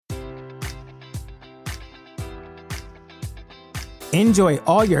Enjoy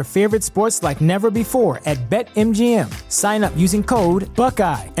all your favorite sports like never before at BetMGM. Sign up using code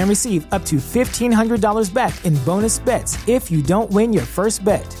Buckeye and receive up to $1,500 back in bonus bets if you don't win your first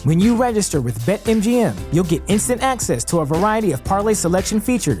bet. When you register with BetMGM, you'll get instant access to a variety of parlay selection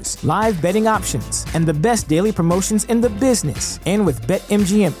features, live betting options, and the best daily promotions in the business. And with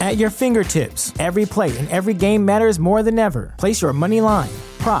BetMGM at your fingertips, every play and every game matters more than ever. Place your money line,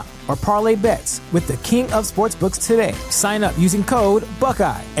 prop, or parlay bets with the king of sportsbooks today. Sign up using code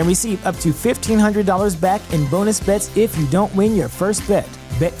Buckeye and receive up to $1,500 back in bonus bets if you don't win your first bet.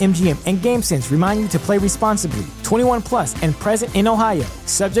 BetMGM and GameSense remind you to play responsibly. 21 plus and present in Ohio,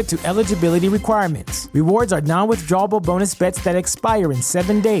 subject to eligibility requirements. Rewards are non-withdrawable bonus bets that expire in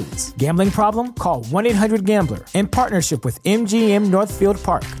 7 days. Gambling problem? Call 1-800-GAMBLER. In partnership with MGM Northfield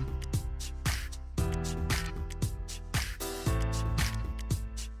Park.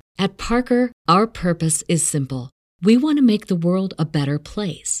 At Parker, our purpose is simple. We want to make the world a better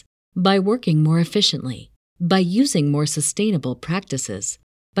place by working more efficiently, by using more sustainable practices,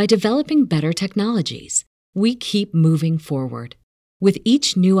 by developing better technologies. We keep moving forward. With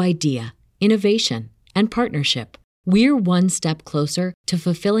each new idea, innovation, and partnership, we're one step closer to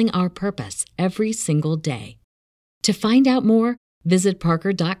fulfilling our purpose every single day. To find out more, visit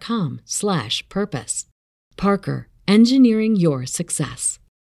parker.com/purpose. Parker, engineering your success.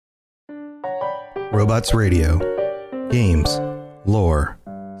 Robots Radio. Games, lore,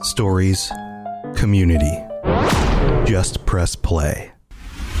 stories, community. Just press play.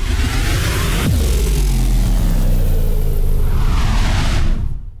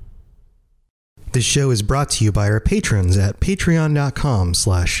 This show is brought to you by our patrons at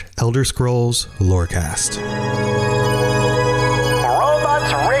patreon.com/Elder Scrolls Lorecast.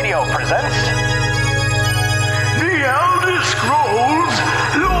 Robots Radio presents The Elder Scrolls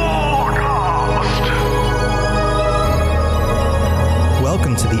Lorecast.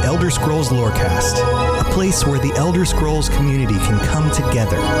 Welcome to the Elder Scrolls Lorecast, a place where the Elder Scrolls community can come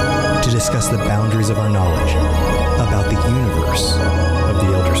together to discuss the boundaries of our knowledge about the universe of the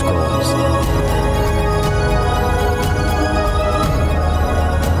Elder Scrolls.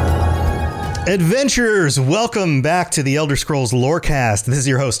 Adventurers, welcome back to the Elder Scrolls Lorecast. This is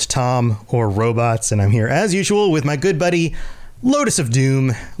your host, Tom, or Robots, and I'm here as usual with my good buddy, Lotus of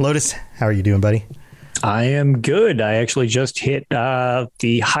Doom. Lotus, how are you doing, buddy? I am good. I actually just hit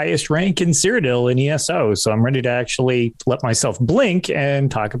the highest rank in Cyrodiil in ESO, so I'm ready to actually let myself blink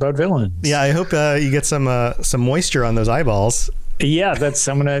and talk about villains. Yeah, I hope you get some moisture on those eyeballs. Yeah, I'm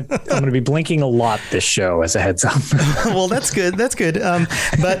gonna be blinking a lot this show as a heads up. Well, that's good. That's good.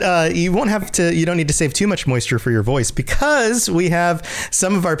 But you won't have to. You don't need to save too much moisture for your voice because we have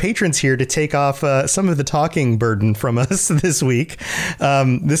some of our patrons here to take off some of the talking burden from us this week.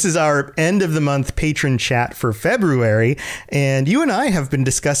 This is our end of the month patron chat for February, and you and I have been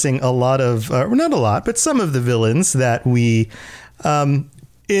discussing a lot of, not a lot, but some of the villains that we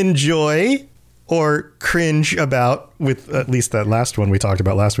enjoy or cringe about, with at least that last one we talked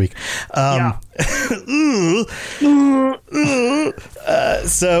about last week. And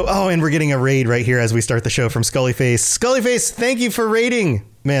we're getting a raid right here as we start the show from Scullyface. Scullyface, thank you for raiding.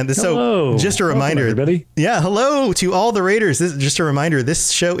 Man, hello. So just a reminder, welcome, everybody. Yeah, hello to all the raiders. This is just a reminder. This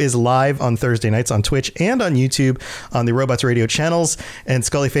show is live on Thursday nights on Twitch and on YouTube on the Robots Radio channels. And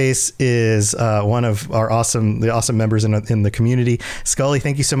Scullyface is one of the awesome members in the community. Scully,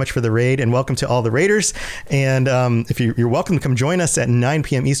 thank you so much for the raid, and welcome to all the raiders. And if you're welcome to come join us at 9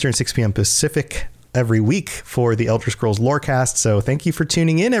 p.m. Eastern, 6 p.m. Pacific every week for the Elder Scrolls Lorecast. So thank you for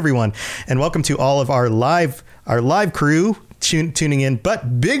tuning in, everyone, and welcome to all of our live crew tuning in.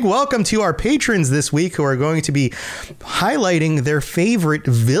 But big welcome to our patrons this week who are going to be highlighting their favorite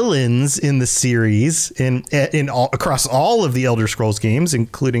villains in the series across all of the Elder Scrolls games,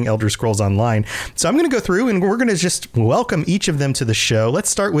 including Elder Scrolls Online. So I'm going to go through and we're going to just welcome each of them to the show. Let's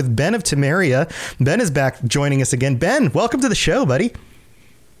start with Ben of Temeria. Ben is back joining us again. Ben, welcome to the show, buddy.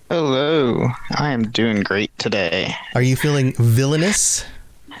 Hello. I am doing great today. Are you feeling villainous?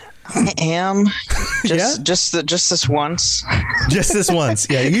 I am. Just this once. Just this once.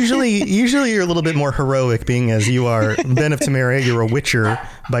 Yeah. Usually you're a little bit more heroic, being as you are Ben of Temeria. You're a witcher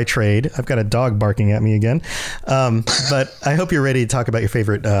by trade. I've got a dog barking at me again. But I hope you're ready to talk about your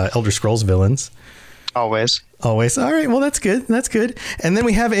favorite Elder Scrolls villains. Always. All right. Well, that's good. And then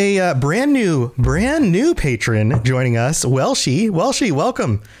we have a brand new patron joining us. Welshie,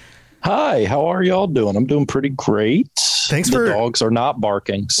 welcome. Hi, how are y'all doing? I'm doing pretty great. Thanks. The dogs are not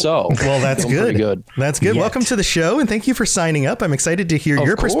barking, so well, that's good. Pretty good. That's good. Yet. Welcome to the show, and thank you for signing up. I'm excited to hear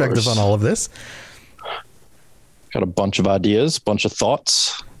your perspective on all of this. Got a bunch of ideas, bunch of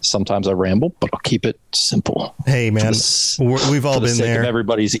thoughts. Sometimes I ramble, but I'll keep it simple. Hey, man, we've all been there.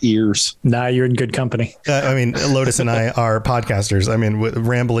 Everybody's ears. Nah, you're in good company. I mean, Lotus and I are podcasters. I mean,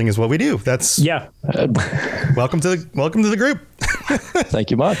 rambling is what we do. That's welcome to the group.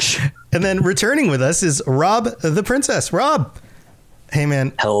 Thank you much. And then returning with us is Rob the Princess. Rob. Hey,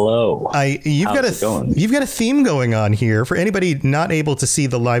 man. Hello. You've got a theme going on here. For anybody not able to see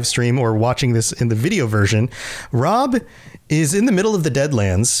the live stream or watching this in the video version, Rob is in the middle of the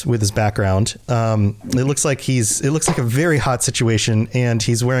Deadlands with his background. It looks like a very hot situation, and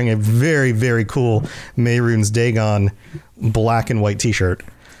he's wearing a very, very cool Mehrunes Dagon black and white T-shirt.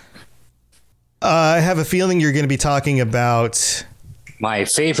 I have a feeling you're going to be talking about my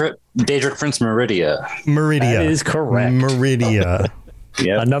favorite Daedric Prince, Meridia. That is correct. Meridia.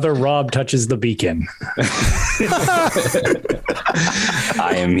 Yep. Another Rob touches the beacon.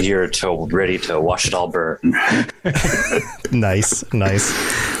 I am here ready to watch it all burn. Nice.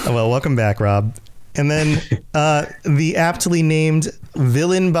 Well, welcome back, Rob. And then the aptly named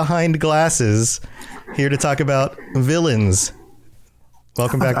villain behind glasses, here to talk about villains.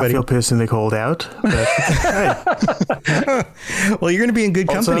 Welcome back, buddy. I feel personally called out. But, hey. Well, you're going to be in good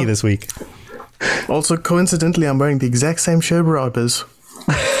company this week. Also, coincidentally, I'm wearing the exact same shirt Rob is.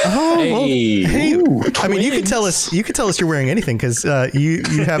 Oh, hey. Hey. I mean, you could tell us you're wearing anything because you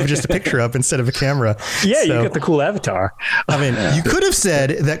have just a picture up instead of a camera. Yeah, so, you got the cool avatar. I mean, you could have said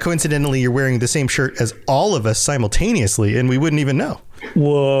that coincidentally you're wearing the same shirt as all of us simultaneously, and we wouldn't even know.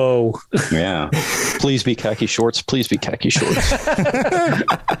 Whoa. Yeah. Please be khaki shorts. Please be khaki shorts.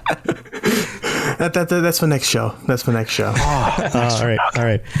 That's for next show. All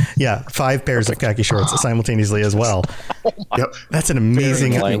right. Yeah, 5 pairs of khaki shorts simultaneously as well. Yep. That's an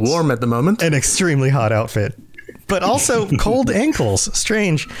amazing, warm at the moment. an extremely hot outfit, but also cold ankles.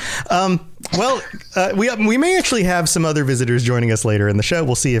 Strange. We may actually have some other visitors joining us later in the show.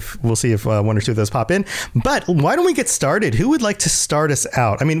 We'll see if one or two of those pop in. But why don't we get started? Who would like to start us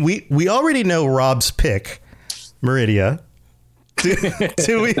out? I mean, we already know Rob's pick, Meridia.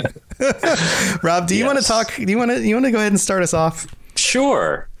 Do we? Rob, do you want to talk? Do you want to go ahead and start us off?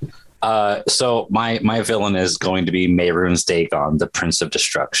 Sure. So my villain is going to be Mehrunes Dagon, the Prince of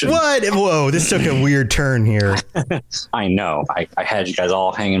Destruction. What? Whoa, this took a weird turn here. I know. I had you guys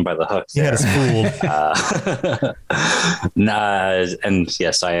all hanging by the hook there. You had us fooled. And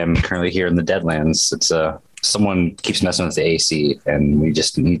yes, I am currently here in the Deadlands. It's someone keeps messing with the AC, and we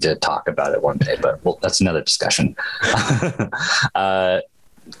just need to talk about it one day. But that's another discussion.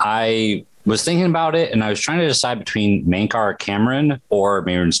 I was thinking about it, and I was trying to decide between Mankar Cameron or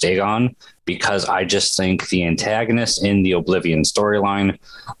Mehrunes Dagon, because I just think the antagonists in the Oblivion storyline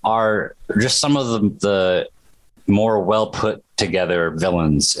are just some of the more well put together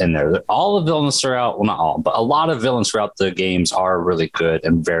villains in there. All the villains throughout, well, not all, but a lot of villains throughout the games are really good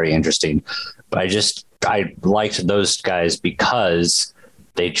and very interesting. But I liked those guys because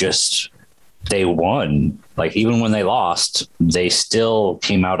they won. Like, even when they lost, they still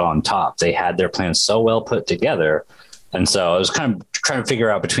came out on top. They had their plans so well put together. And so I was kind of trying to figure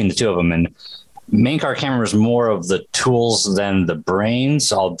out between the two of them. And Mankar Cameron was more of the tools than the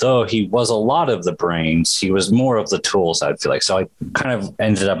brains. Although he was a lot of the brains, he was more of the tools, I feel like. So I kind of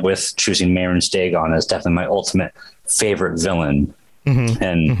ended up with choosing Mehrunes Dagon as definitely my ultimate favorite villain. Mm-hmm.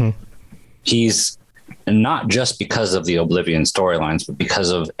 And he's not just because of the Oblivion storylines, but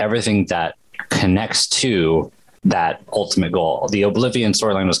because of everything that connects to that ultimate goal. The Oblivion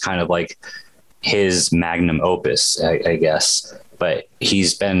storyline was kind of like his magnum opus, I guess, but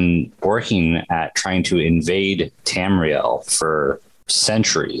he's been working at trying to invade Tamriel for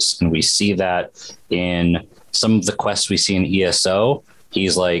centuries. And we see that in some of the quests we see in ESO.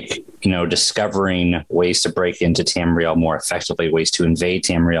 He's like, discovering ways to break into Tamriel more effectively, ways to invade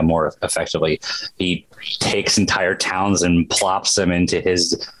Tamriel more effectively. He takes entire towns and plops them into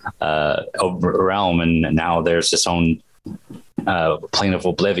his realm. And now there's this own plane of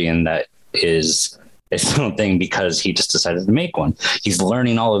Oblivion that is its own thing because he just decided to make one. He's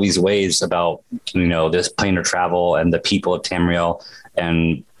learning all of these ways about, this plane of travel and the people of Tamriel,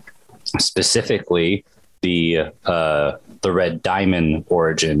 and specifically the Red Diamond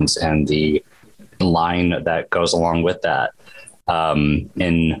origins and the line that goes along with that.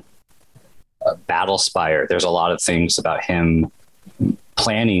 In Battlespire, there's a lot of things about him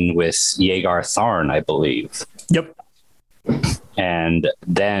planning with Yeagar Tharn, I believe. Yep. And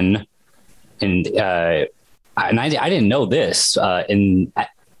then I didn't know this in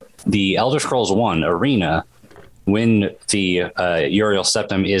the Elder Scrolls 1 Arena, when the Uriel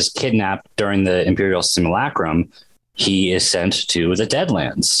Septim is kidnapped during the Imperial Simulacrum, he is sent to the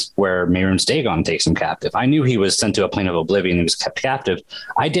Deadlands, where Mehrunes Dagon takes him captive. I knew he was sent to a plane of oblivion and was kept captive.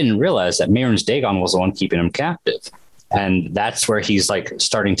 I didn't realize that Mehrunes Dagon was the one keeping him captive. And that's where he's like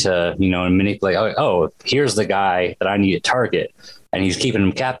starting to, manipulate. Oh, here's the guy that I need to target. And he's keeping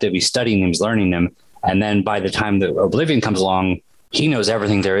him captive. He's studying him. He's learning him. And then by the time the Oblivion comes along, he knows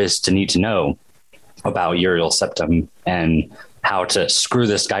everything there is to need to know about Uriel Septim and how to screw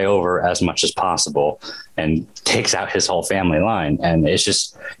this guy over as much as possible, and takes out his whole family line. And it's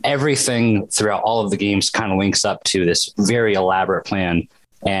just everything throughout all of the games kind of links up to this very elaborate plan.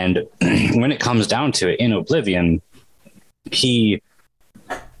 And when it comes down to it in Oblivion, he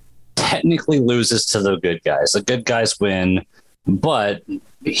technically loses to the good guys. The good guys win, but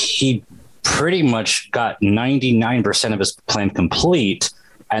he pretty much got 99% of his plan complete.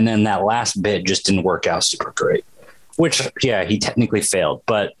 And then that last bit just didn't work out super great. Which, yeah, he technically failed,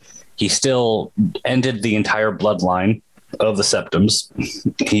 but he still ended the entire bloodline of the Septims.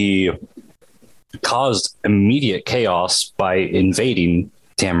 He caused immediate chaos by invading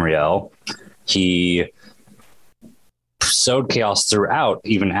Tamriel. He sowed chaos throughout,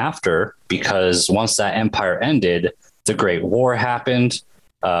 even after, because once that empire ended, the Great War happened.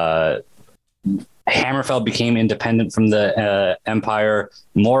 Hammerfell became independent from the empire.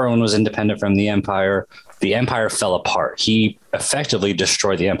 Morrowind was independent from the empire. The empire fell apart. He effectively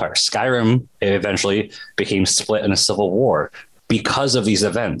destroyed the empire. Skyrim eventually became split in a civil war because of these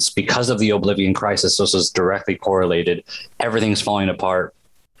events, because of the Oblivion crisis. This was directly correlated. Everything's falling apart.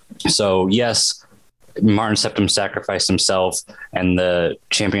 So yes, Martin Septim sacrificed himself, and the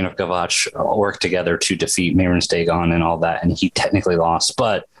Champion of Gavach worked together to defeat Mehrunes Dagon and all that, and he technically lost.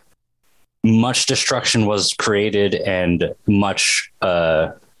 But much destruction was created, and much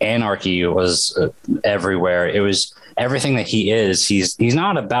anarchy was everywhere. It was everything that he is. He's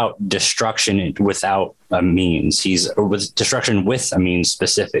not about destruction without a means. He's with destruction with a means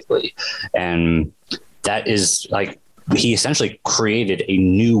specifically. And that is like, he essentially created a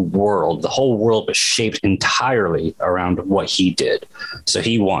new world. The whole world was shaped entirely around what he did. So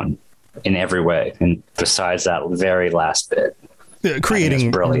he won in every way. And besides that very last bit.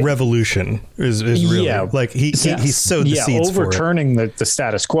 Creating revolution is really like he sowed the seeds. Overturning the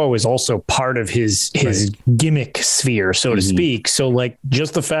status quo is also part of his gimmick sphere, so to speak. So like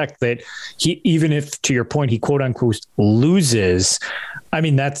just the fact that he, even if to your point, he quote unquote loses, I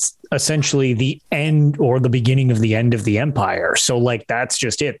mean, that's essentially the end or the beginning of the end of the empire. So like, that's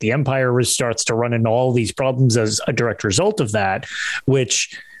just it. The empire starts to run into all these problems as a direct result of that,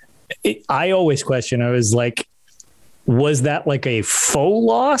 which I always question. I was like, was that like a faux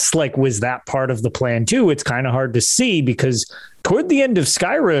loss? Like, was that part of the plan too? It's kind of hard to see because toward the end of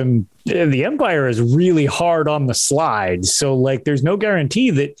Skyrim, the Empire is really hard on the slide. So like, there's no guarantee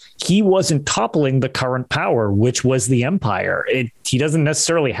that he wasn't toppling the current power, which was the Empire. He doesn't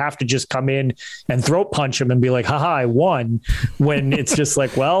necessarily have to just come in and throat punch him and be like, haha, I won. When it's just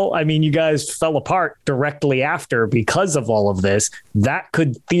like, well, I mean, you guys fell apart directly after because of all of this. That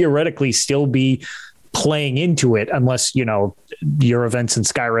could theoretically still be playing into it, unless, your events in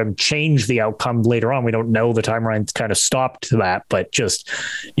Skyrim change the outcome later on. We don't know. The timeline's kind of stopped to that, but just,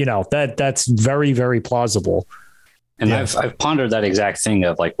 that's very, very plausible. And I've pondered that exact thing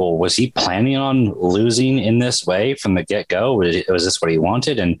of like, well, was he planning on losing in this way from the get-go? Was this what he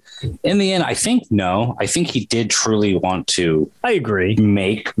wanted? And in the end, I think no. I think he did truly want to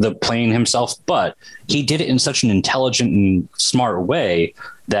make the plane himself, but he did it in such an intelligent and smart way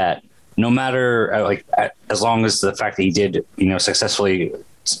that no matter as long as the fact that he did, successfully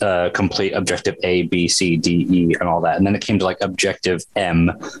complete objective A, B, C, D, E, and all that. And then it came to like objective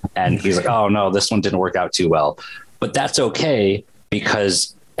M, and he's like, oh no, this one didn't work out too well. But that's okay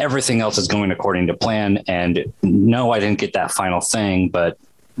because everything else is going according to plan. And no, I didn't get that final thing, but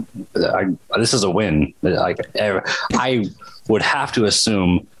this is a win. Like, I would have to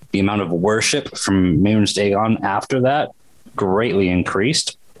assume the amount of worship from Mehrunes Dagon after that greatly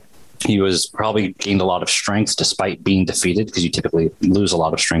increased. He was probably gained a lot of strength despite being defeated, because you typically lose a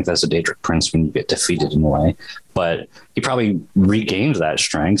lot of strength as a Daedric Prince when you get defeated in a way. But he probably regained that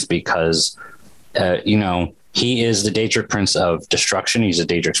strength because, he is the Daedric Prince of Destruction. He's a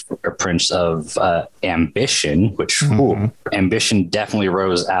Daedric Prince of Ambition, which ambition definitely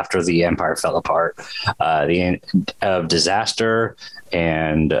rose after the Empire fell apart. Of Disaster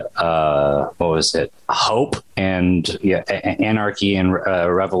and what was it? Hope and Anarchy and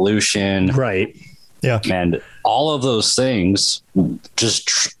Revolution. Right. Yeah. And all of those things just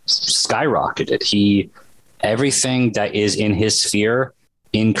skyrocketed. Everything that is in his sphere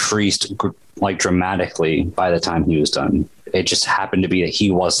increased like dramatically by the time he was done. It just happened to be that he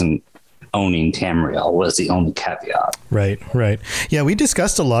wasn't owning Tamriel was the only caveat. Right. Yeah, we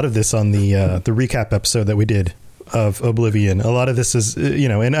discussed a lot of this on the recap episode that we did of Oblivion. A lot of this is,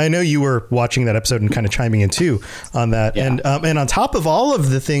 and I know you were watching that episode and kind of chiming in too on that. Yeah. And on top of all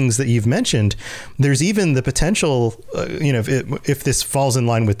of the things that you've mentioned, there's even the potential, if this falls in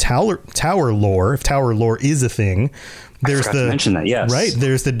line with tower lore, if tower lore is a thing, there's I forgot to mention that, yes. Right.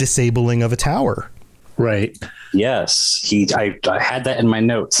 There's the disabling of a tower. Right. Yes, I had that in my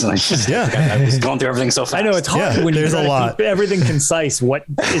notes, and I was going through everything so fast. I know it's hard when there's a lot. Keep everything concise. What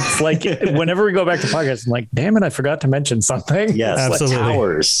it's like whenever we go back to podcasts, I'm like, damn it, I forgot to mention something. Yes, absolutely. Like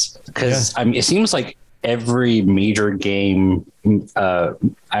towers, because I mean, it seems like every major game.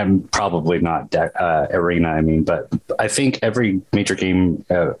 I'm probably not Arena. I mean, but I think every major game,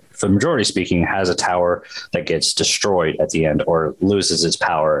 for the majority speaking, has a tower that gets destroyed at the end or loses its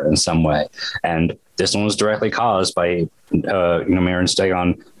power in some way, and this one was directly caused by, Mehrunes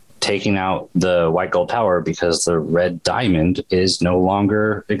Dagon taking out the white gold tower because the red diamond is no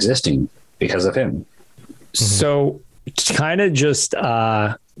longer existing because of him. So kind of just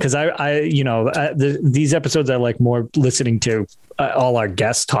because these episodes I like more listening to all our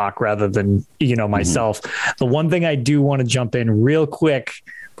guests talk rather than, myself. The one thing I do want to jump in real quick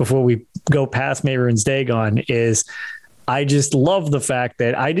before we go past Mehrunes Dagon is I just love the fact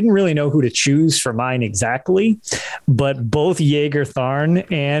that I didn't really know who to choose for mine exactly, but both Jaeger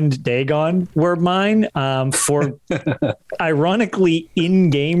Tharn and Dagon were mine for ironically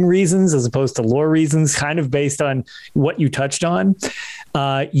in-game reasons as opposed to lore reasons, kind of based on what you touched on.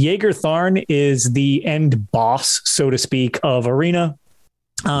 Jaeger Tharn is the end boss, so to speak, of Arena.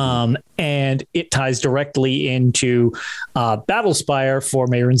 And it ties directly into Battlespire for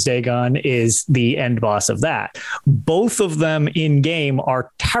Mehrunes Dagon is the end boss of that. Both of them in game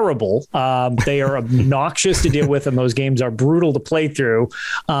are terrible. They are obnoxious to deal with, and those games are brutal to play through.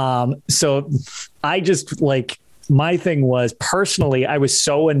 So I just my thing was personally, I was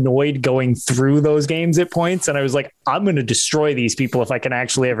so annoyed going through those games at points. And I was like, I'm going to destroy these people if I can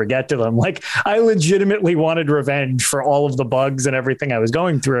actually ever get to them. Like I legitimately wanted revenge for all of the bugs and everything I was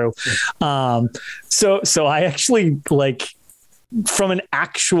going through. So I actually from an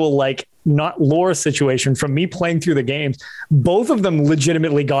actual, not lore situation, from me playing through the games, both of them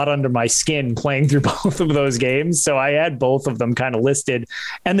legitimately got under my skin playing through both of those games. So I had both of them kind of listed,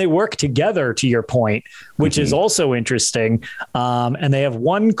 and they work together, to your point, which is also interesting. And they have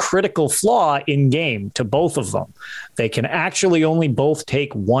one critical flaw in game to both of them. They can actually only both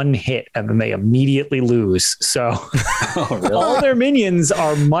take one hit and then they immediately lose. So all their minions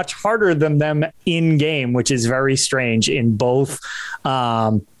are much harder than them in game, which is very strange in both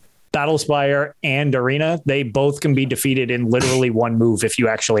Battlespire and Arena. They both can be defeated in literally one move if you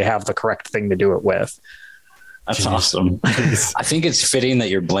actually have the correct thing to do it with. That's awesome. I think it's fitting that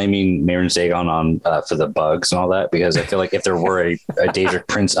you're blaming Mehrunes Dagon on for the bugs and all that, because I feel like if there were a Daedric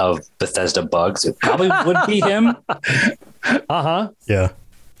Prince of Bethesda bugs, it probably would be him.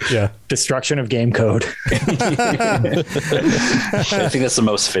 Yeah. Destruction of game code. I think that's the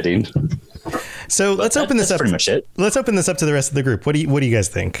most fitting. So let's open this up. Pretty much it. Let's open this up to the rest of the group. What do you guys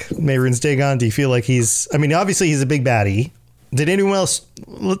think? Mehrunes Dagon, do you feel like obviously he's a big baddie. Did anyone else,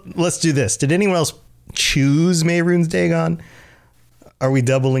 let's do this. Did anyone else choose Mehrunes Dagon? Are we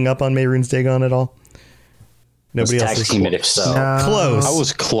doubling up on Mehrunes Dagon at all? Nobody else is team it if so. Close. I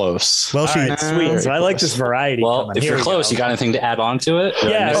was close. Well, sweet. So I like this variety. Well, if you're close, you got anything to add on to it?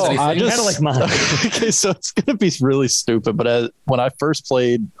 Yeah, I kind of like mine. Okay, so it's going to be really stupid, but when I first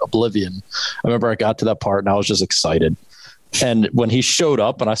played Oblivion, I remember I got to that part and I was just excited. And when he showed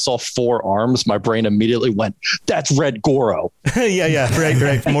up and I saw 4 arms, my brain immediately went, that's Red Goro. Yeah.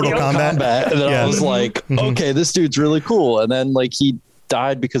 Right. Mortal Kombat. And then I was like, okay, this dude's really cool. And then he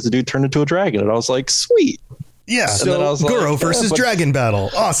died because the dude turned into a dragon. And I was like, sweet. Yeah, so Goro versus Dragon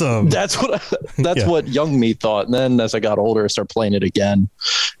Battle. Awesome. That's what young me thought. And then as I got older, I started playing it again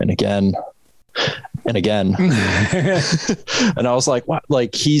and again and again. And I was like, wow,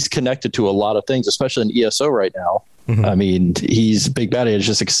 he's connected to a lot of things, especially in ESO right now. I mean, he's big baddie. I was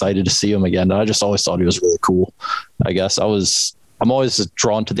just excited to see him again. And I just always thought he was really cool. I guess I'm always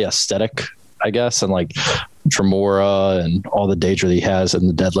drawn to the aesthetic, I guess, and Tremora and all the Daedra that he has and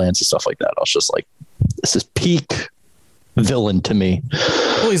the Deadlands and stuff like that. I was just like, this is peak villain to me.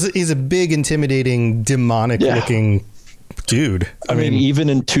 Well, he's a big, intimidating, demonic looking dude. I mean, even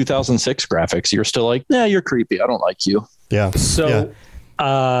in 2006 graphics, you're still like, yeah, you're creepy. I don't like you. Yeah. So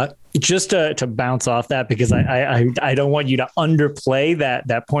just to bounce off that, because I don't want you to underplay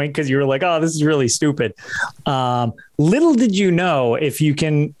that point, because you were like, oh, this is really stupid. Little did you know, if you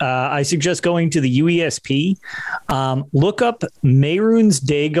can, I suggest going to the UESP, look up Mehrunes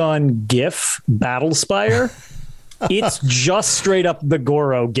Dagon GIF Battle Spire. It's just straight up the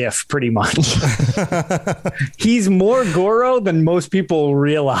Goro GIF, pretty much. He's more Goro than most people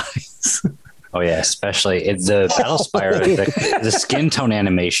realize. Oh yeah, especially the Battle Spire. The skin tone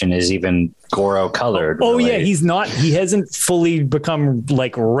animation is even Goro colored. Oh really. yeah, he hasn't fully become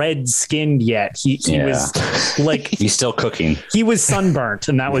like red skinned yet. He was like he's still cooking. He was sunburnt,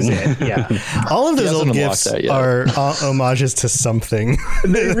 and that was it. Yeah, all of those old GIFs are homages to something.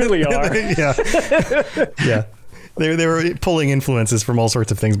 They really are. Yeah. They were pulling influences from all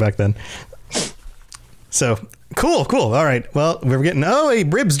sorts of things back then. So cool. All right. Well, we're getting. Oh, hey,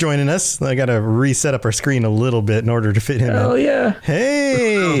 Brib's joining us. I got to reset up our screen a little bit in order to fit him in. Oh yeah.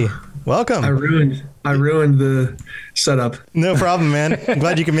 Hey, welcome. I ruined the setup. No problem, man. I'm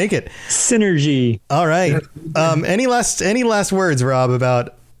glad you can make it. Synergy. All right. Any last words, Rob,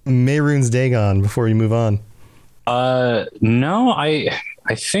 about Mehrunes Dagon before we move on? No, I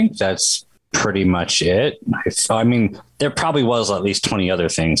think that's pretty much it. I mean, there probably was at least 20 other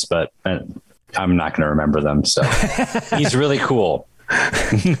things, but I'm not going to remember them. So he's really cool.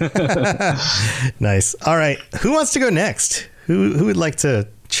 Nice. All right. Who wants to go next? Who would like to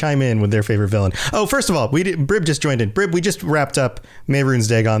chime in with their favorite villain? Oh, first of all, Brib just joined in. Brib, we just wrapped up Mehrunes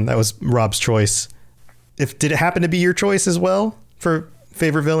Dagon. That was Rob's choice. Did it happen to be your choice as well for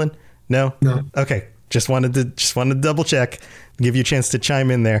favorite villain? No. Okay. Just wanted to double check, give you a chance to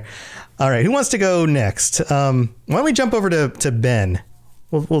chime in there. All right. Who wants to go next? Why don't we jump over to Ben?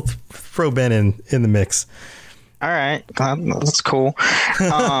 We'll throw Ben in the mix. All right. That's cool.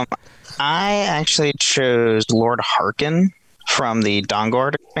 I actually chose Lord Harkin from the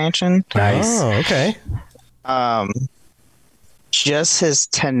Dawnguard expansion. Nice. Oh, okay. Just his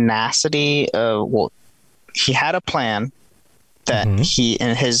tenacity he had a plan that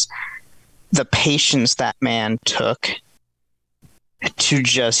the patience that man took to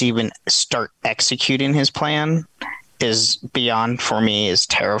just even start executing his plan is beyond, for me, is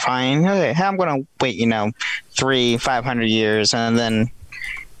terrifying. Okay, I'm going to wait, 300-500 years and then,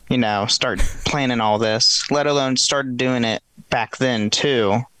 start planning all this, let alone start doing it back then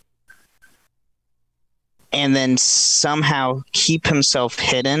too. And then somehow keep himself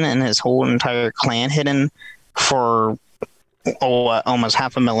hidden and his whole entire clan hidden for almost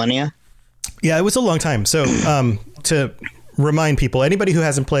half a millennia. Yeah, it was a long time. So to remind people, anybody who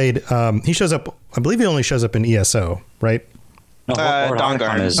hasn't played, he shows up, I believe he only shows up in ESO, right? No,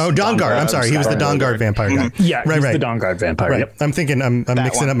 Dawnguard. Dawnguard. I'm sorry. He was the Dawnguard vampire guy. Yeah, right. The Dawnguard vampire. Right. Yep. I'm thinking I'm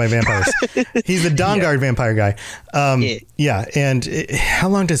mixing up my vampires. He's the Dawnguard vampire guy. Yeah. And how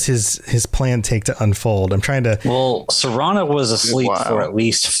long does his plan take to unfold? I'm trying to. Well, Serana was asleep for at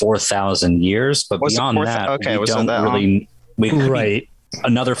least 4,000 years, but beyond that, we don't really. Right.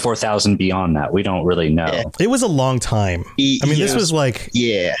 Another 4,000 beyond that. We don't really know. Yeah. It was a long time. This was like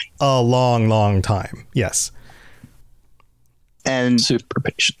a long time. Yes. And super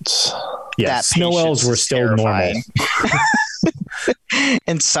patience. Yes. Snow elves were still normal.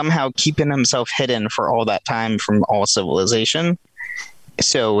 And somehow keeping himself hidden for all that time from all civilization,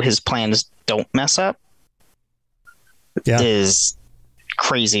 so his plans don't mess up, is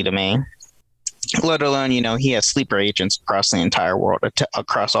crazy to me. Let alone, he has sleeper agents across the entire world,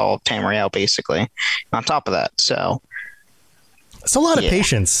 across all of Tamriel, basically. On top of that, so it's a lot of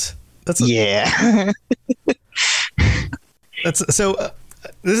patience. This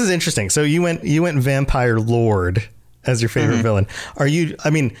is interesting. So you went Vampire Lord as your favorite villain.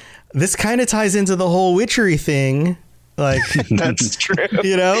 This kind of ties into the whole witchery thing. Like that's true.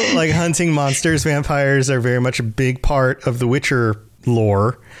 Like hunting monsters, vampires are very much a big part of the Witcher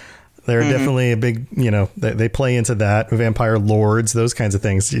lore. They're definitely a big, they play into that. Vampire lords, those kinds of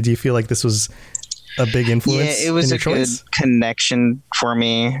things. Do you feel like this was a big influence? Yeah, it was in a your choice? Good connection for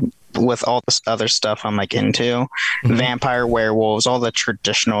me with all this other stuff I'm like into. Vampire, werewolves, all the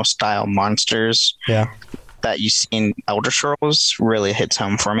traditional style monsters that you see in Elder Scrolls really hits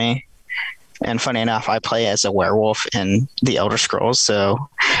home for me. And funny enough, I play as a werewolf in the Elder Scrolls, so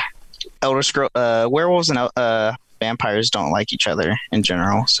werewolves and vampires don't like each other in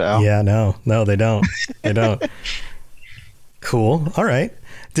general. So no, they don't. They don't. Cool. All right.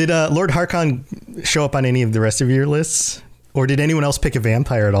 Did Lord Harkon show up on any of the rest of your lists, or did anyone else pick a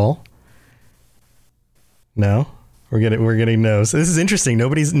vampire at all? No, we're getting no. So this is interesting.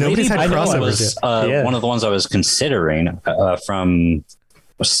 Nobody's had crossovers yet. One of the ones I was considering from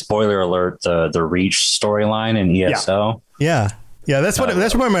spoiler alert, the Reach storyline in ESO. Yeah. Yeah, that's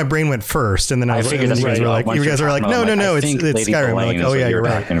where my brain went first, and then I figured you guys were like, no, it's Skyrim. Like, oh yeah, you're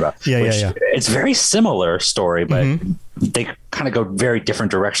right. Yeah. It's a very similar story, but they kind of go very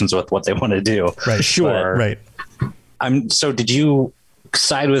different directions with what they want to do. Right. Sure. Right. So did you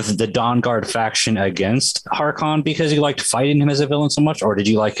side with the Dawnguard faction against Harkon because you liked fighting him as a villain so much, or did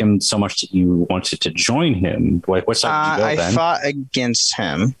you like him so much that you wanted to join him? Like, what side did you go then? I fought against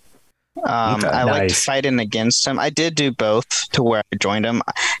him. I liked fighting against him. I did do both to where I joined him.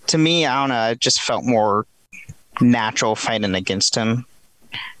 To me, I don't know, I just felt more natural fighting against him.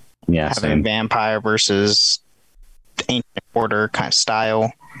 Yeah, having vampire versus ancient order kind of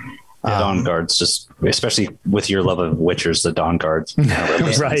style. Dawnguards, just especially with your love of Witchers, the Dawnguards,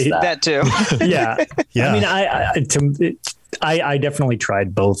 right? That too. Yeah. I mean, I definitely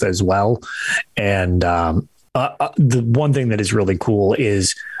tried both as well, and the one thing that is really cool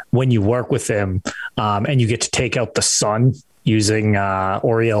is when you work with him, and you get to take out the sun using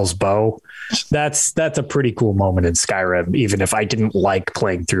Oriel's bow. That's a pretty cool moment in Skyrim, even if I didn't like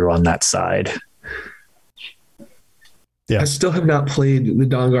playing through on that side. I still have not played the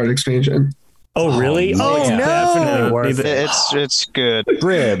Dawnguard expansion. Oh, really? Oh, no. Definitely worth it. It's good.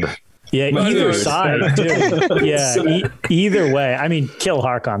 Brib. Yeah, either side, too. Yeah, either way. I mean, kill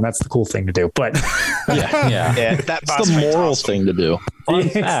Harkon. That's the cool thing to do. But that's the moral thing to do. Fun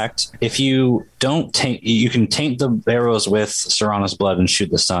fact: if you don't taint, you can taint the arrows with Serana's blood and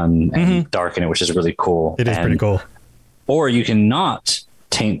shoot the sun and darken it, which is really cool. It is pretty cool. Or you can not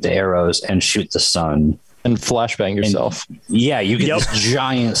taint the arrows and shoot the sun. And flashbang yourself. You get this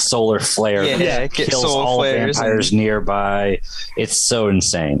giant solar flare that kills all vampires nearby. It's so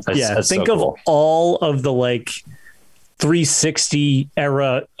insane. It's think so of cool. all of the like 360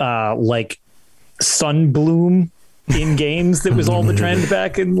 era like sunbloom in games that was all the trend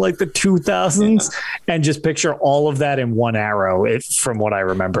back in like the 2000s, and just picture all of that in one arrow. From what I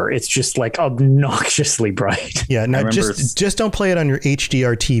remember, it's just like obnoxiously bright. Yeah, now just don't play it on your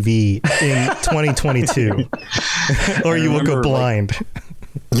HDR TV in 2022, or you will go blind.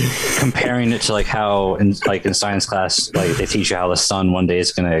 Comparing it to like how in science class, like they teach you how the sun one day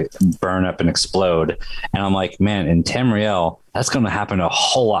is going to burn up and explode, and I'm like, man, in Tamriel, that's going to happen a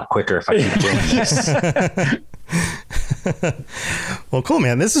whole lot quicker if I keep doing this. Well, cool,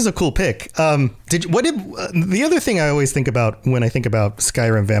 man. This is a cool pick. The other thing I always think about when I think about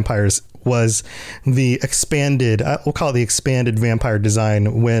Skyrim vampires was the expanded, we'll call it the expanded vampire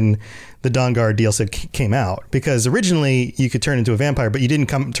design when the Dawnguard DLC came out, because originally you could turn into a vampire, but you didn't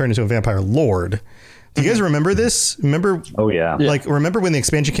turn into a vampire lord. Do you guys remember this? Remember? Oh yeah. Like, remember when the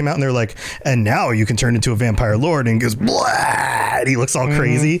expansion came out and they're like, and now you can turn into a vampire lord, and he goes, blah, and he looks all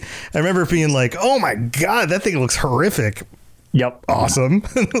crazy. I remember being like, oh my God, that thing looks horrific. Yep. Awesome.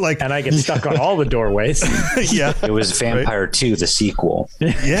 And I get stuck on all the doorways. Yeah. It was Vampire 2, the sequel.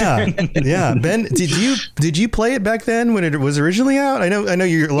 Yeah. Yeah. Ben, did you play it back then when it was originally out? I know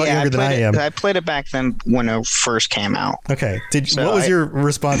you're a lot younger than I am. I played it back then when it first came out. Okay. What was your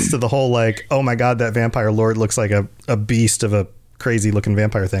response to the whole like, oh my God, that vampire lord looks like a beast of a crazy looking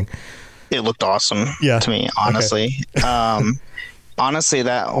vampire thing? It looked awesome to me, honestly. Okay. Honestly,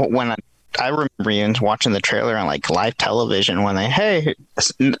 that when I remember even watching the trailer on like live television when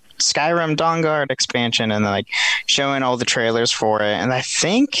Skyrim Dawnguard expansion, and then like showing all the trailers for it. And I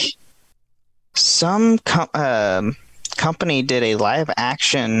think some company did a live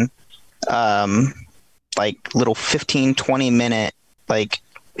action, like little 15-20 minute like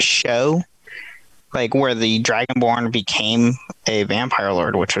show, like where the Dragonborn became a vampire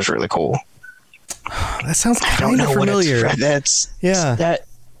lord, which was really cool. That sounds kind of familiar.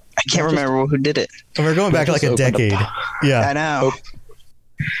 I can't remember who did it. And we're going back like a decade. Yeah, I know.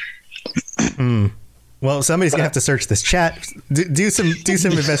 Well, somebody's gonna have to search this chat. Do some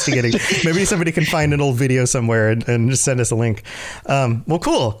investigating. Maybe somebody can find an old video somewhere and just send us a link. Well,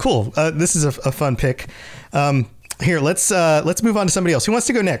 cool. This is a fun pick. Here, let's move on to somebody else. Who wants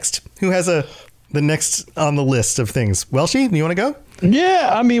to go next? Who has the next on the list of things? Welshie, you want to go?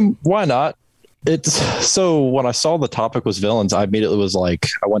 Yeah, I mean, why not? It's so when I saw the topic was villains, I immediately was like,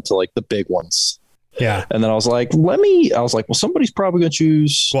 I went to like the big ones. Yeah. And then I was like, well, somebody's probably going to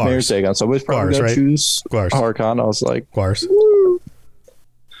choose Mayor Zagon. Somebody's probably going to choose Harkon. I was like, Guars.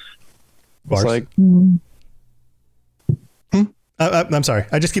 It's like, I'm sorry.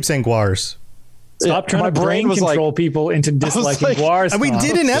 I just keep saying Guars. Stop trying to brain control people into disliking Guars. We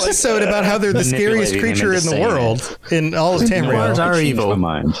did an episode about how they're the scariest creature in the world in all of Tamriel. Guars are evil. No,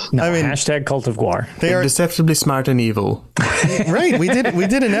 I mean, hashtag cult of Guar. They're deceptively smart and evil. Right. We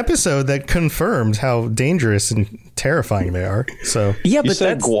did an episode that confirmed how dangerous and terrifying they are. So yeah, you but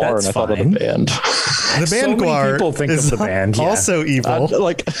said that's Guar, and I thought of the band. The band so Guar people think is of the band, also evil. It's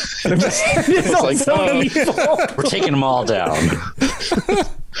like, We're taking them all down.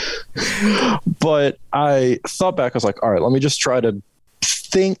 but I thought back. I was like, all right, let me just try to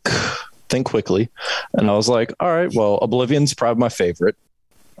think quickly. And I was like, all right, well, Oblivion's probably my favorite.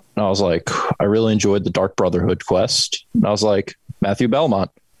 And I was like, I really enjoyed the Dark Brotherhood quest. And I was like, Matthew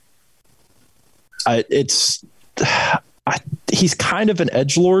Belmont. He's kind of an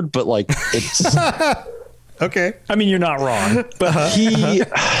edgelord, but like it's okay. I mean, you're not wrong, but I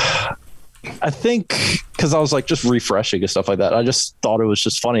think because I was like just refreshing and stuff like that. I just thought it was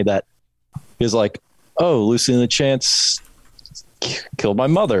just funny that he was like, "Oh, Lucy and the Chance killed my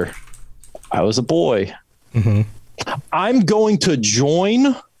mother. I was a boy. Mm-hmm. I'm going to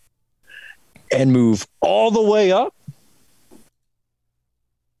join and move all the way up,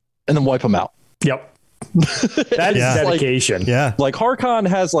 and then wipe them out." Yep. That is dedication. Like Harkon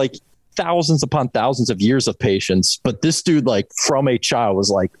has like thousands upon thousands of years of patience, but this dude, like from a child, was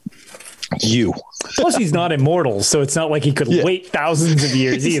like, you. Plus, he's not immortal, so it's not like he could wait thousands of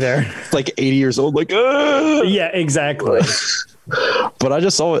years either. Like 80 years old, like, yeah, exactly. But I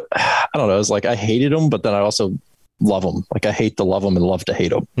just saw it. I don't know. It's like I hated him, but then I also love him. Like I hate to love him and love to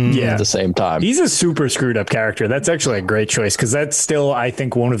hate him at the same time. He's a super screwed up character. That's actually a great choice because that's still, I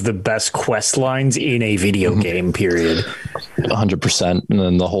think, one of the best quest lines in a video game, period. 100%. And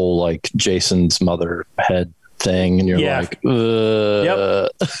then the whole like Jason's mother head thing, and you're like, yep.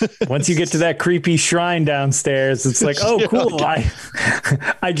 Once you get to that creepy shrine downstairs, it's like, oh, cool.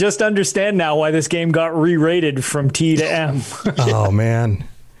 I just understand now why this game got re-rated from T to M. Oh man.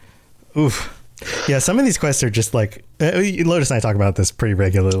 Oof. Yeah, some of these quests are just like Lotus and I talk about this pretty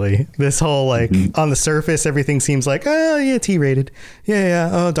regularly. This whole like on the surface, everything seems like, oh yeah, T-rated. Yeah.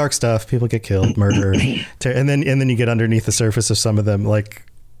 Oh, dark stuff. People get killed, murder, and then you get underneath the surface of some of them, like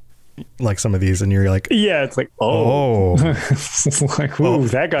some of these, and you're like, yeah, it's like, it's like, ooh,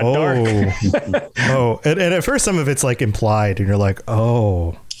 that got dark. and at first some of it's like implied, and you're like,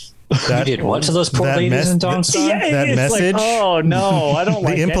 oh. You did what to those poor ladies in Dawnstone? That message. Like, oh no, I don't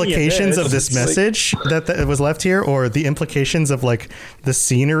like the implications of this message that was left here, or the implications of like the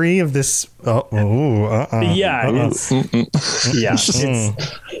scenery of this. It's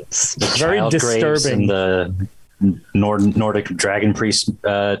very disturbing. In the Nordic dragon priest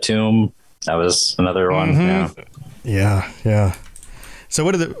tomb. That was another one. Mm-hmm. Yeah. So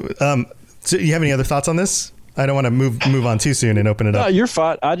what are the? So you have any other thoughts on this? I don't want to move on too soon and open it up. No, you're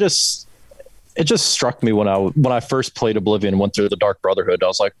fine. It just struck me when I first played Oblivion and went through the Dark Brotherhood. I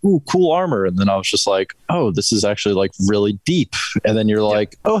was like, ooh, cool armor. And then I was just like, oh, this is actually like really deep. And then you're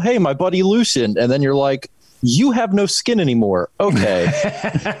like, oh, hey, my buddy Lucian. And then you're like, you have no skin anymore. Okay.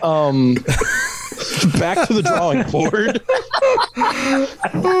 Back to the drawing board.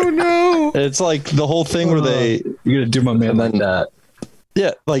 Oh no. It's like the whole thing where you're gonna do my man like that.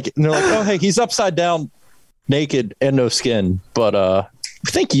 Yeah, like, and they're like, oh, hey, he's upside down, naked and no skin, but I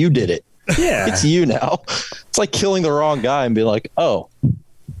think you did it. Yeah, it's you now. It's like killing the wrong guy and be like, oh,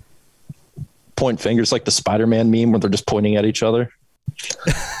 point fingers, like the Spider-Man meme where they're just pointing at each other.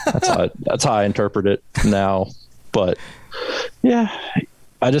 That's how I interpret it now. But yeah,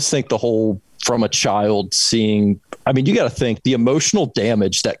 I just think the whole from a child seeing, I mean, you got to think the emotional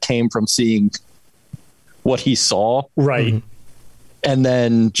damage that came from seeing what he saw, right? And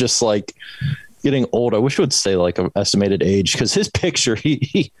then just like getting old. I wish it would say like an estimated age, because his picture,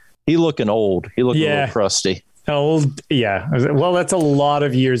 he looking old. He looked a little crusty. Old, yeah. Well, that's a lot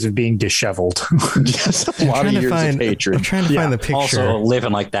of years of being disheveled. Just a lot of years of hatred. I'm trying to find the picture. Also,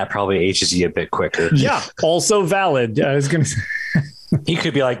 living like that probably ages you a bit quicker. Yeah. Also valid. I was going to say. He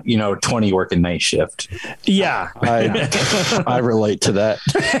could be like, 20 working night shift. Yeah. I relate to that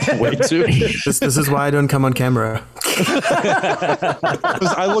way too. This is why I don't come on camera.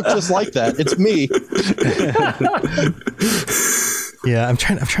 I look just like that. It's me. Yeah, I'm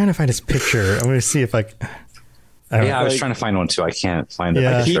trying to find his picture. I'm going to see if I was trying to find one too. I can't find it.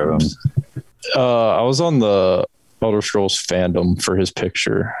 I show him. I was on the Elder Scrolls fandom for his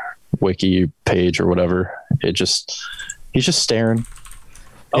picture wiki page or whatever. He's just staring.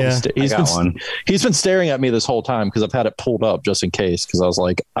 Yeah, He's been staring at me this whole time because I've had it pulled up just in case, because I was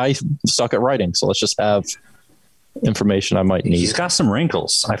like, I suck at writing, so let's just have information I might need. He's got some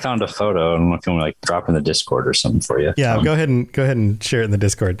wrinkles. I found a photo. I don't know if you want to like drop in the Discord or something for you. Yeah, go ahead and share it in the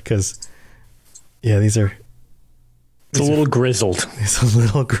Discord, because these are. It's a little grizzled. It's a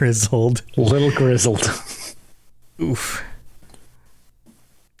little grizzled. Little grizzled. Oof.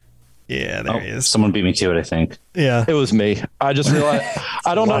 Yeah, there he is. Someone beat me to it, I think. Yeah. It was me. I just realized,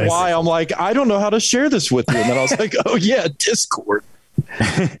 I don't know why. I'm like, I don't know how to share this with you. And then I was like, oh, yeah, Discord.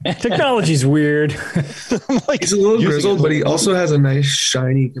 Technology's weird. I'm like, He's a little grizzled, but he also has a nice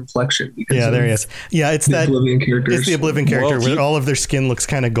shiny complexion. Yeah, there he is. Yeah, it's that Oblivion characters. It's the Oblivion character where all of their skin looks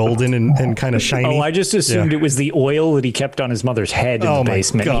kind of golden and kind of shiny. Oh, I just assumed it was the oil that he kept on his mother's head in the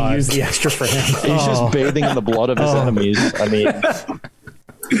basement. He used the extra for him. He's just bathing in the blood of his enemies. I mean,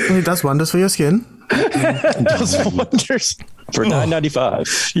 It does wonders for your skin. it does wonders for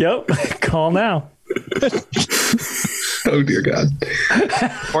 $9.95. Yep. Call now. Oh dear God!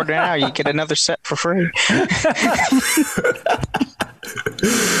 Order now, you get another set for free.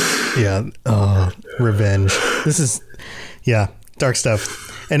 Yeah. Revenge. This is, dark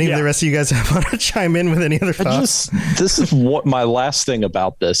stuff. Any of the rest of you guys want to chime in with any other thoughts? This is what my last thing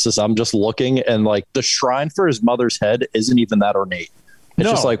about this is. I'm just looking and like the shrine for his mother's head isn't even that ornate. It's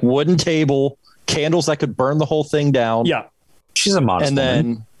just like wooden table, candles that could burn the whole thing down. Yeah. She's a modest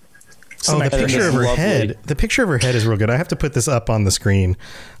woman. The picture of her head. The picture of her head is real good. I have to put this up on the screen.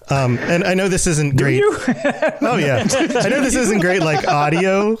 And I know this isn't great. Oh yeah, I know this isn't great like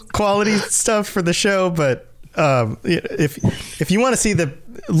audio quality stuff for the show, but if you want to see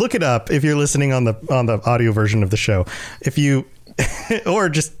look it up if you're listening on the audio version of the show. If you or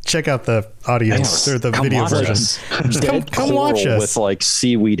just check out the audio or the video version. Just come watch us with like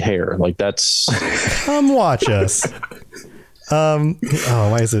seaweed hair. Like that's come watch us.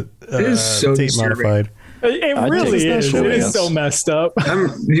 Why is it? It is so tape modified. It really is. It is so messed up.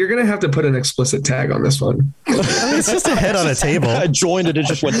 You're gonna have to put an explicit tag on this one. It's just a head on a table. I joined it. It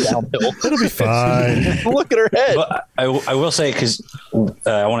just went downhill. It'll be fine. Look at her head. But I will say, because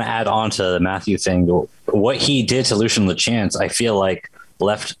I want to add on to the Matthew thing, what he did to Lucian LeChance, I feel like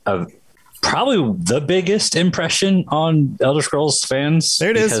left probably the biggest impression on Elder Scrolls fans.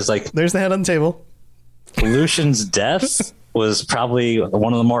 There it is. Because there's the head on the table. Lucian's death was probably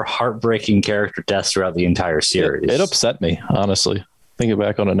one of the more heartbreaking character deaths throughout the entire series. It upset me, honestly. Thinking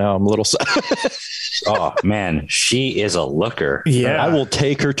back on it now, I'm a little sad. Oh man, she is a looker. Yeah, I will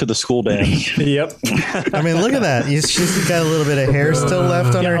take her to the school dance. Yep. I mean, look at that. She's got a little bit of hair still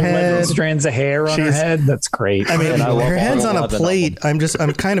left on her head. 11 strands of hair on her head. That's great. I mean, her head's on a plate. I'm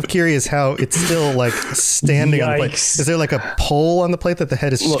kind of curious how it's still like standing on a plate. Is there like a pole on the plate that the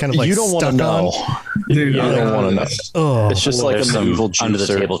head is just kind of like you don't stuck want to know. Dude, I don't want to know. Oh, it's just like some evil under the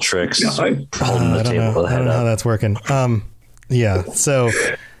table tricks. Holding the table. I don't know how that's working. Yeah. So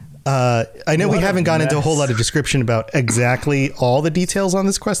I know we haven't gone into a whole lot of description about exactly all the details on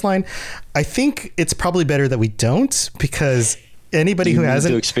this quest line. I think it's probably better that we don't, because anybody who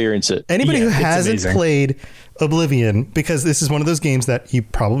hasn't experienced it, who hasn't played Oblivion, because this is one of those games that you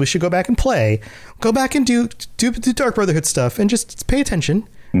probably should go back and play. Go back and do Dark Brotherhood stuff and just pay attention.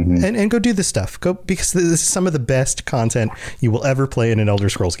 Mm-hmm. And go do this stuff. Because this is some of the best content you will ever play in an Elder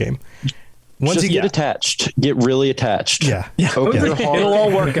Scrolls game. Once you get attached, get really attached. Yeah. It'll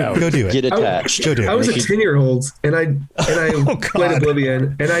all work out. Go do it. Get attached. Go do it. I was a 10-year-old and I played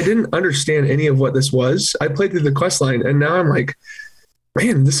Oblivion and I didn't understand any of what this was. I played through the quest line and now I'm like,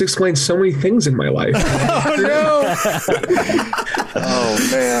 man, this explains so many things in my life. Oh no. Oh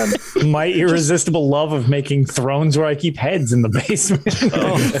man. My irresistible love of making thrones where I keep heads in the basement.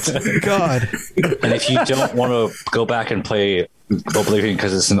 Oh God. And if you don't want to go back and play Oblivion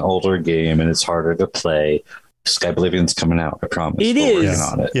because it's an older game and it's harder to play, Sky Oblivion's coming out. I promise. It is.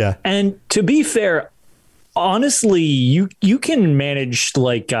 On it. Yeah. And to be fair, honestly, you can manage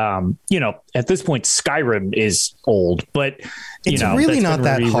like at this point Skyrim is old, but it's really not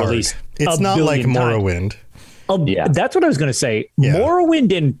that hard. It's not like Morrowind. That's what I was going to say. Yeah.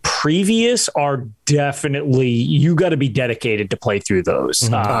 Morrowind and Previous are definitely, you got to be dedicated to play through those.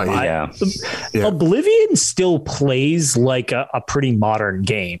 Oblivion still plays like a pretty modern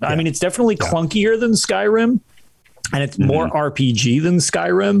game. Yeah. I mean, it's definitely clunkier than Skyrim. And it's more RPG than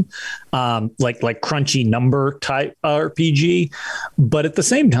Skyrim, like crunchy number type RPG. But at the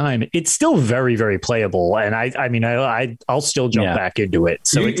same time, it's still very, very playable. And I'll still jump back into it.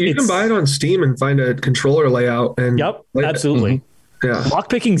 So you can buy it on Steam and find a controller layout. And absolutely. Mm-hmm. Yeah,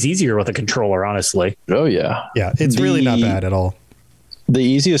 lockpicking's easier with a controller, honestly. Oh yeah, yeah. It's really not bad at all. The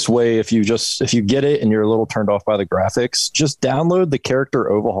easiest way, if you get it and you're a little turned off by the graphics, just download the character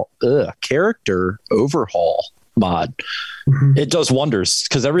overhaul mod. It does wonders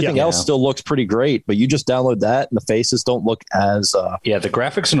because everything else still looks pretty great, but you just download that and the faces don't look as the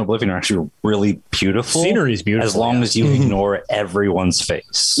graphics in Oblivion are actually really beautiful. Scenery is beautiful as long as you ignore everyone's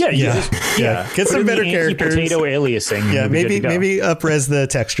face. Get some better characters. Potato aliasing. Yeah, maybe up-res the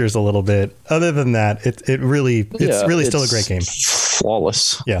textures a little bit. Other than that, it's really still a great game.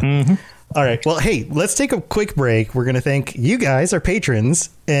 Flawless. Yeah. All right. Well, hey, let's take a quick break. We're going to thank you guys, our patrons,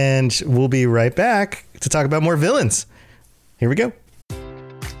 and we'll be right back to talk about more villains. Here we go.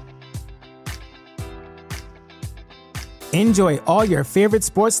 Enjoy all your favorite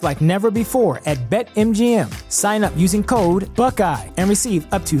sports like never before at BetMGM. Sign up using code Buckeye and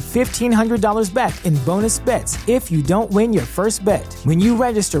receive up to $1,500 back in bonus bets if you don't win your first bet. When you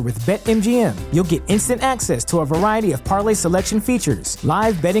register with BetMGM, you'll get instant access to a variety of parlay selection features,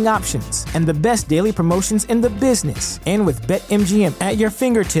 live betting options, and the best daily promotions in the business. And with BetMGM at your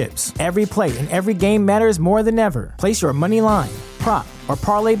fingertips, every play and every game matters more than ever. Place your money line, prop, or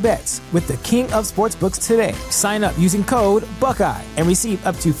parlay bets with the king of sportsbooks today. Sign up using code Buckeye and receive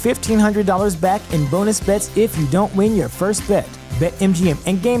up to $1,500 back in bonus bets if you don't win your first bet. BetMGM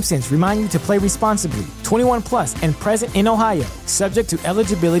and GameSense remind you to play responsibly. 21 plus and present in Ohio, subject to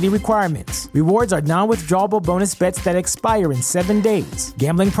eligibility requirements. Rewards are non-withdrawable bonus bets that expire in 7 days.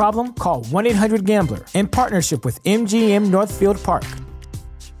 Gambling problem? Call 1-800-GAMBLER. In partnership with MGM Northfield Park.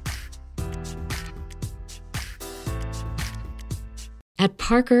 At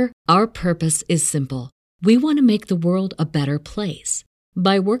Parker, our purpose is simple. We want to make the world a better place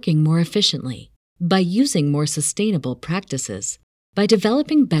by working more efficiently, by using more sustainable practices, by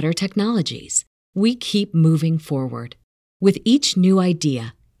developing better technologies. We keep moving forward. With each new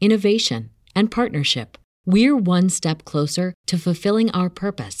idea, innovation, and partnership, we're one step closer to fulfilling our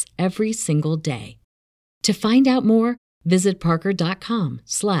purpose every single day. To find out more, visit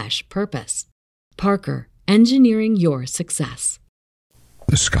parker.com/purpose. Parker, engineering your success.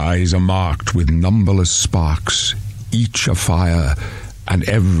 The skies are marked with numberless sparks, each a fire, and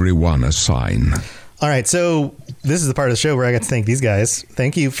every one a sign. All right, so this is the part of the show where I got to thank these guys.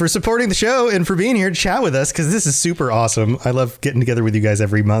 Thank you for supporting the show and for being here to chat with us, because this is super awesome. I love getting together with you guys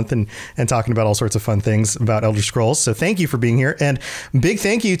every month and talking about all sorts of fun things about Elder Scrolls. So thank you for being here. And big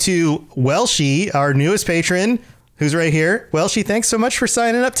thank you to Welshie, our newest patron, who's right here. Welshie, thanks so much for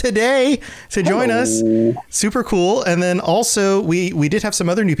signing up today to join us. Super cool. And then also we did have some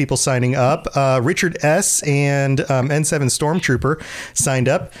other new people signing up. Richard S. and N7 Stormtrooper signed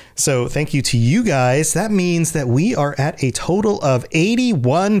up. So thank you to you guys. That means that we are at a total of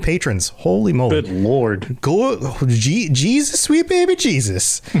 81 patrons. Holy moly. Good Lord. Jesus, sweet baby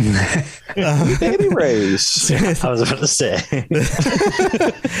Jesus. Baby race. I was about to say.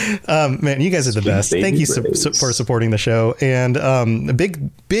 Man, you guys are the best. Thank you for supporting the show. And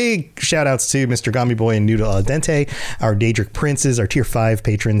big shout outs to Mr. Gummy Boy and Noodle Al Dente, our Daedric Princes, our tier 5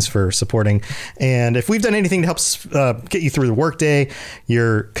 patrons for supporting. And if we've done anything to help get you through the workday,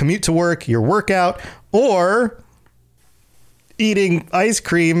 your commute to work, your workout, or eating ice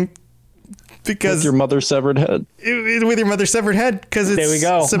cream because with your mother's severed head, because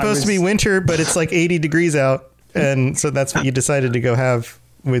it's supposed to be winter, but it's like 80 degrees out. And so that's what you decided to go have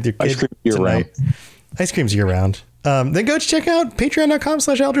with your kid tonight. Ice cream's year round. Then go check out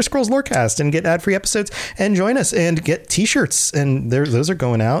patreon.com/Elder Scrolls Lorecast and get ad-free episodes and join us and get t-shirts. And those are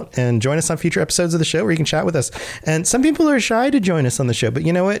going out, and join us on future episodes of the show where you can chat with us. And some people are shy to join us on the show, but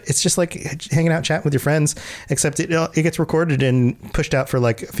you know what? It's just like hanging out, chatting with your friends, except it gets recorded and pushed out for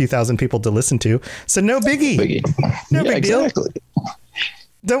like a few thousand people to listen to. So no biggie. No big deal.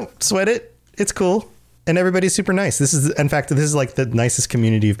 Don't sweat it. It's cool. And everybody's super nice. This is like the nicest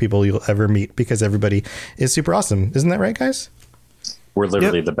community of people you'll ever meet, because everybody is super awesome. Isn't that right, guys? We're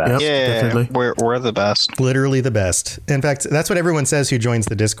literally the best. Yeah, we're the best. Literally the best. In fact, that's what everyone says who joins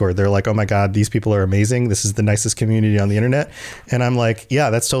the Discord. They're like, oh my God, these people are amazing. This is the nicest community on the internet. And I'm like, yeah,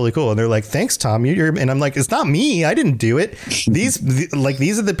 that's totally cool. And they're like, thanks, Tom. And I'm like, it's not me. I didn't do it. These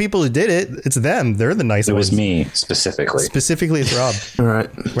are the people who did it. It's them. They're the nice ones. It was me specifically. Specifically, it's Rob. All right.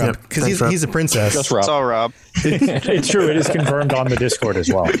 Rob. Because he's a princess. Just Rob. It's all Rob. It's true. It is confirmed on the Discord as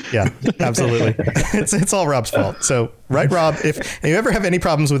well. Yeah, absolutely. It's all Rob's fault. So, right, Rob, if you ever have any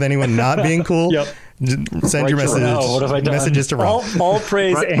problems with anyone not being cool, send your messages to Rob. All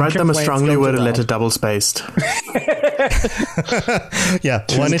praise and write them strongly worded letter double spaced. Yeah,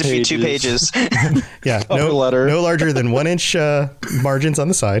 1 inch, 2 pages. Yeah, no larger than 1 inch margins on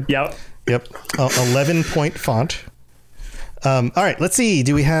the side. Yep. 11-point font. All right, let's see.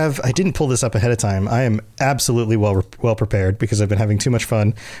 I didn't pull this up ahead of time. I am absolutely well prepared because I've been having too much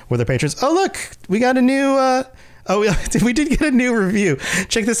fun with our patrons. Oh, look, we got a new Oh, we did get a new review.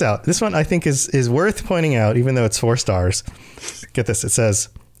 Check this out. This one I think is worth pointing out, even though it's 4 stars. Get this. It says,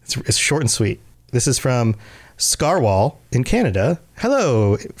 it's short and sweet. This is from Scarwall in Canada.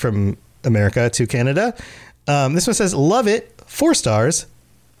 Hello from America to Canada. This one says, love it. 4 stars.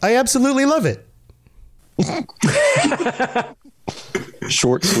 I absolutely love it.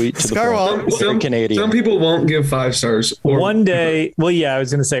 Short, sweet, to Scarwall. the point. Canadian. Some people won't give 5 stars. One day, I was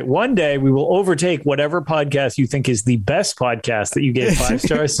going to say, one day we will overtake whatever podcast you think is the best podcast that you gave 5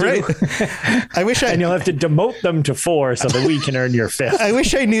 stars to. Right. And you'll have to demote them to 4 so that we can earn your 5th. I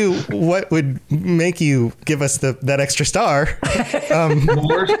wish I knew what would make you give us that extra star.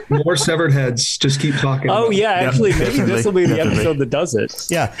 More severed heads. Just keep talking. Oh, yeah. Actually, maybe this will be the episode that does it.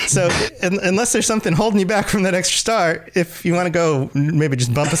 Yeah. So unless there's something holding you back from that extra star, if you want to go maybe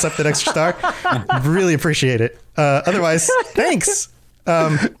just bump us up that extra star, really appreciate it. Otherwise, thanks.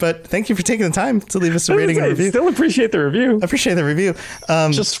 But thank you for taking the time to leave us a rating and review. Still appreciate the review. Appreciate the review.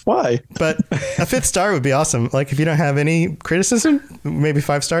 Just why? But a 5th star would be awesome. Like if you don't have any criticism, maybe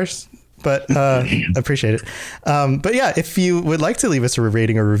 5 stars. But appreciate it. But yeah, if you would like to leave us a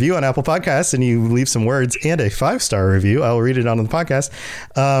rating or review on Apple Podcasts and you leave some words and a 5-star review, I'll read it on the podcast.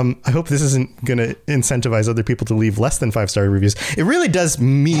 I hope this isn't going to incentivize other people to leave less than 5-star reviews. It really does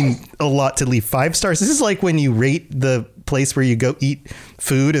mean a lot to leave 5 stars. This is like when you rate the place where you go eat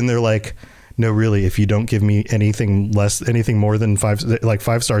food and they're like, no, really, if you don't give me anything more than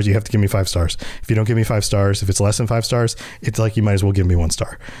 5 stars, you have to give me 5 stars. If you don't give me 5 stars, if it's less than 5 stars, it's like you might as well give me 1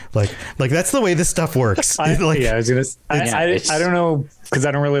 star. Like that's the way this stuff works. I don't know, because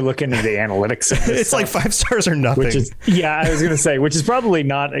I don't really look into the analytics of this it's stuff, like 5 stars or nothing. I was going to say, which is probably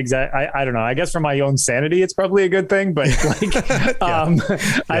not exact. I don't know. I guess for my own sanity, it's probably a good thing, but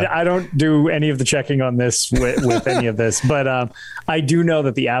I don't do any of the checking on this with any of this, but I do know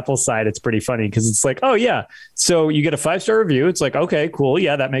that the Apple side, it's pretty funny because it's like, oh yeah, so you get a 5-star review. It's like, okay, cool.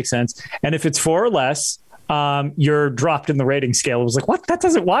 Yeah, that makes sense. And if it's 4 or less, you're dropped in the rating scale. It was like, what? That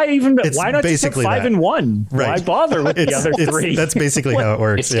doesn't, why not just put 5 and 1? Right. Why bother with the other 3? That's basically how it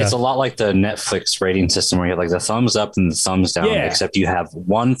works. It's a lot like the Netflix rating system where you have like the thumbs up and the thumbs down, except you have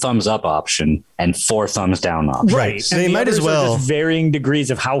 1 thumbs up option and 4 thumbs down options. Right. They might as well just varying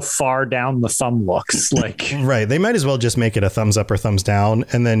degrees of how far down the thumb looks. Like, right. They might as well just make it a thumbs up or thumbs down.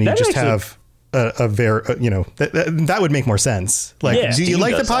 And then you just have that would make more sense. Like, do you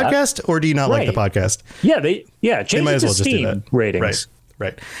like the podcast or do you not like the podcast? Change it to Steam ratings.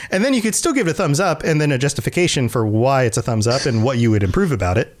 Right. And then you could still give it a thumbs up and then a justification for why it's a thumbs up and what you would improve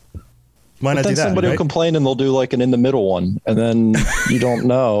about it. Why not do that? Somebody will complain and they'll do like an in the middle one, and then you don't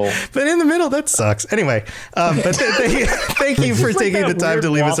know. But in the middle, that sucks. Anyway, but thank you for taking the time to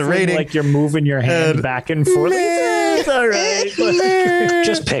leave us a rating. Like you're moving your hand back and forth. It's all right.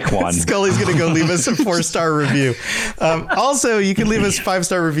 Just pick one. Scully's going to go leave us a 4-star review. Also, you can leave us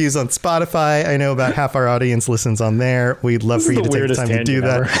 5-star reviews on Spotify. I know about half our audience listens on there. We'd love for you to take the time to do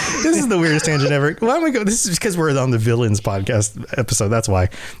that. This is the weirdest tangent ever. Why don't we go? This is because we're on the Villains podcast episode. That's why.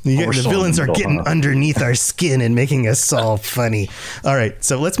 The villains are getting underneath our skin and making us all funny. All right,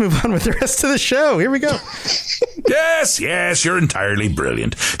 so let's move on with the rest of the show. Here we go. Yes, you're entirely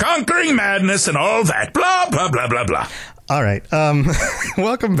brilliant. Conquering madness and all that. Blah, blah, blah, blah, blah. All right.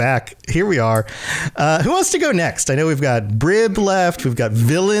 Welcome back. Here we are. Who wants to go next? I know we've got Brib left. We've got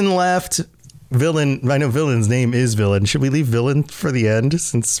Villain left. Villain. I know Villain's name is Villain. Should we leave Villain for the end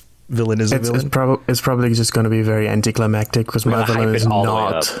since Villain is a villain? It's probably just going to be very anticlimactic because my villain is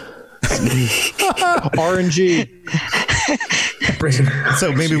not. RNG.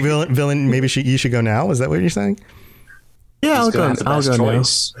 So maybe Villain. Maybe you should go now. Is that what you're saying? Yeah, I'll go now.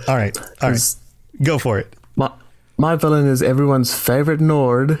 All right. Go for it. My villain is everyone's favorite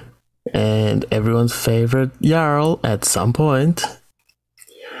Nord and everyone's favorite Jarl at some point.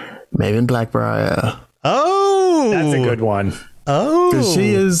 Maven Blackbriar. Oh, that's a good one. Oh, because she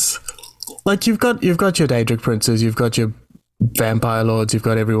is like you've got your Daedric princes, you've got your vampire lords, you've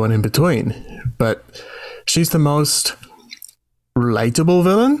got everyone in between, but she's the most relatable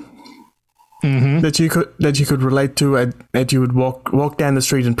villain that you could relate to, that you would walk down the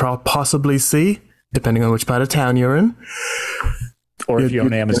street and possibly see, depending on which part of town you're in, or if you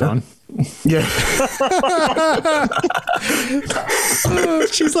own Amazon. Yeah.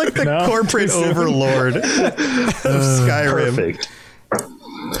 She's like the corporate overlord of Skyrim. Perfect.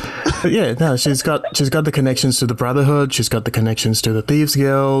 But yeah, no, she's got the connections to the Brotherhood. She's got the connections to the Thieves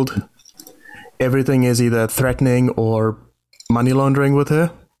Guild. Everything is either threatening or money laundering with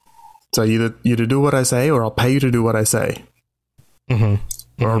her. So you do what I say, or I'll pay you to do what I say, or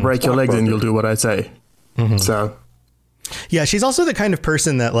I'll break your legs and you'll do what I say. So, yeah, she's also the kind of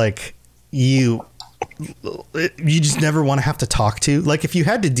person that like you you just never want to have to talk to. Like if you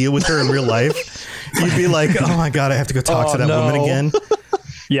had to deal with her in real life, you'd be like, oh my God, I have to go talk to that woman again.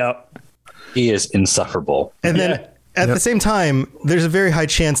 Yep. He is insufferable. And then at the same time, there's a very high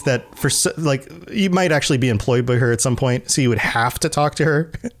chance that you might actually be employed by her at some point. So you would have to talk to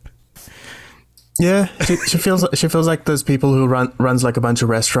her. Yeah. She feels like those people who runs like a bunch of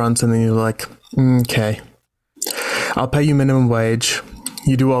restaurants and then you're like, okay, I'll pay you minimum wage.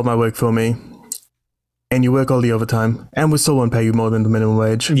 You do all my work for me. And you work all the overtime, and we still won't pay you more than the minimum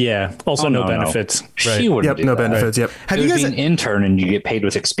wage. Yeah. Also, no benefits. No. She wouldn't. Yep. No benefits. Right. Yep. Have you guys be an intern and you get paid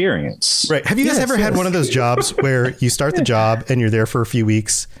with experience? Right. Have you guys ever had one of those jobs where you start the job and you're there for a few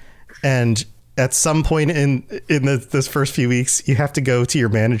weeks, and at some point in this first few weeks, you have to go to your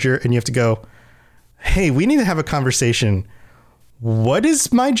manager and you have to go, "Hey, we need to have a conversation. What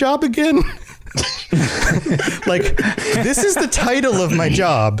is my job again?" Like, this is the title of my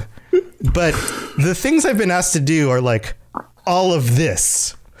job. But the things I've been asked to do are like all of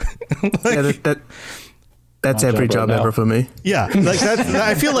this. That's every job ever for me. Yeah, like that.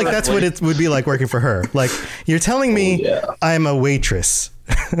 I feel like that's what it would be like working for her. Like you're telling me I'm a waitress,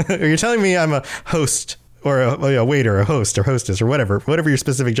 or you're telling me I'm a host or a waiter, a host or hostess or whatever your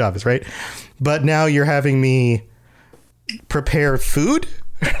specific job is, right? But now you're having me prepare food.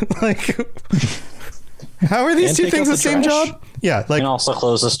 Like, how are these two things the same job? Yeah, like, and also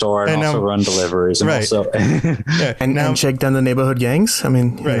close the store and also run deliveries and also and shake down the neighborhood gangs. I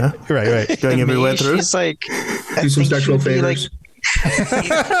mean, right. Going everywhere through. She's like, do some sexual favors.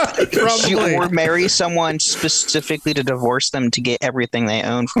 She or marry someone specifically to divorce them to get everything they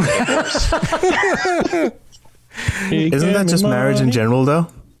own from the divorce. Isn't that just marriage in general, though?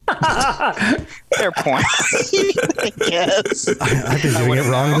 Fair point. Yes. I've been doing it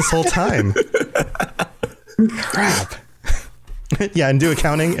wrong this whole time. Crap. Yeah, and do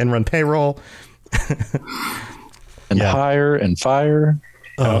accounting and run payroll. And hire and fire.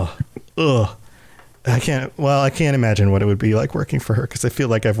 I can't imagine what it would be like working for her, because I feel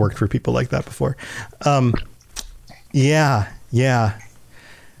like I've worked for people like that before. Yeah.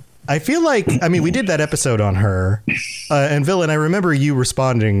 I feel like, we did that episode on her, and Villain, I remember you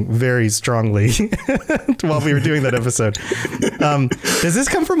responding very strongly while we were doing that episode. Does this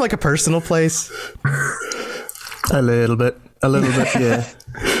come from like a personal place? A little bit, yeah.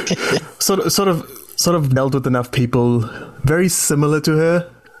 sort of dealt with enough people very similar to her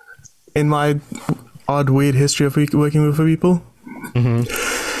in my odd, weird history of working with people. Mm-hmm.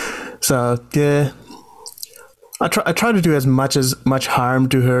 So yeah, I try to do as much harm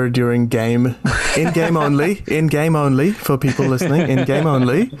to her during in game only for people listening, in game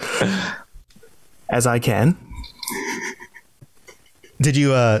only, as I can. Did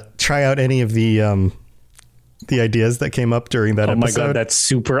you try out any of the ideas that came up during that episode? Oh my God, that's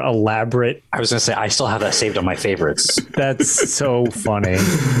super elaborate. I was going to say, I still have that saved on my favorites. That's so funny.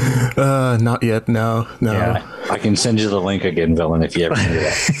 Not yet. No. Yeah, I can send you the link again, Villain, if you ever need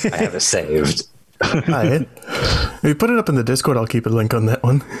it. I have it saved. If you put it up in the Discord, I'll keep a link on that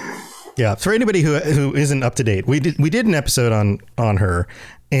one. Yeah, for anybody who isn't up to date, we did an episode on her,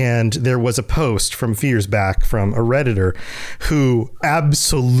 and there was a post from a few years back from a Redditor who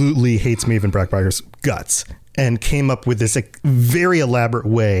absolutely hates Maven Blackbriar's guts and came up with this very elaborate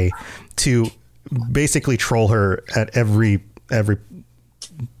way to basically troll her at every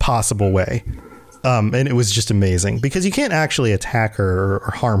possible way. And it was just amazing, because you can't actually attack her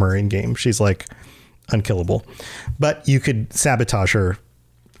or harm her in game. She's like unkillable, but you could sabotage her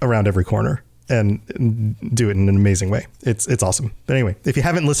around every corner and do it in an amazing way. It's awesome. But anyway, if you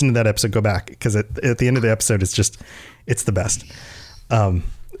haven't listened to that episode, go back, because at the end of the episode, it's the best.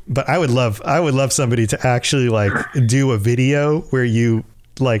 But I would love somebody to actually like do a video where you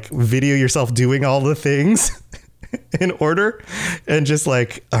like video yourself doing all the things in order, and just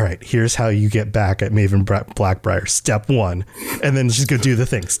like, all right, here's how you get back at Maven Blackbriar. Step 1, and then just go do the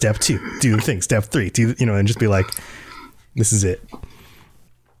thing. Step 2, do the thing. Step 3, and just be like, this is it.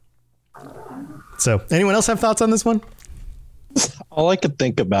 So, anyone else have thoughts on this one? All I could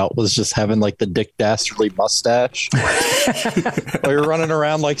think about was just having like the Dick Dastardly mustache. While you're running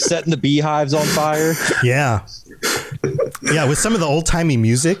around like setting the beehives on fire. Yeah. Yeah, with some of the old timey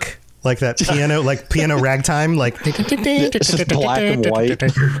music, like that piano, like piano ragtime, like it's just black and white.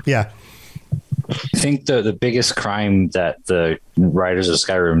 Yeah. I think the biggest crime that the writers of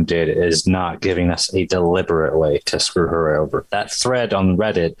Skyrim did is not giving us a deliberate way to screw her over. That thread on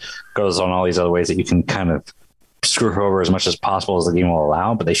Reddit goes on all these other ways that you can kind of screw her over as much as possible as the game will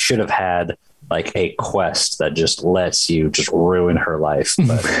allow, but they should have had like a quest that just lets you just ruin her life.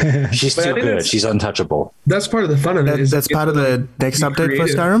 But she's too good. She's untouchable. That's part of the fun of it. That's part of the next update for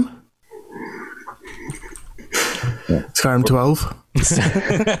Skyrim? Skyrim 12.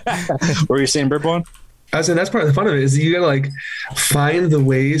 What were you saying, Birdbone? I was saying that's part of the fun of it is you gotta like find the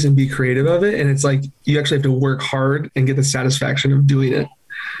ways and be creative of it, and it's like you actually have to work hard and get the satisfaction of doing it.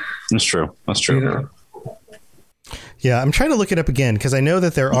 That's true. You know? Yeah, I'm trying to look it up again because I know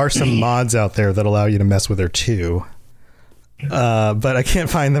that there are some mods out there that allow you to mess with her too. But I can't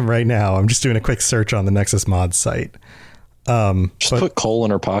find them right now. I'm just doing a quick search on the Nexus Mods site. Just put coal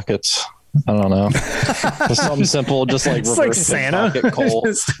in her pockets. I don't know. Just something simple, just like It's reverse like Santa. pocket coal.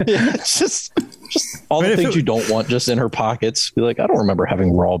 Yeah, just all the things you don't want just in her pockets. Be like, I don't remember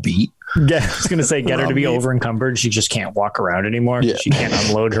having raw beet. Yeah, I was going to say, get her to be over encumbered. She just can't walk around anymore. Yeah. She can't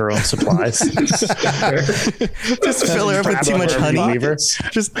unload her own supplies. Just fill her up with too much honey.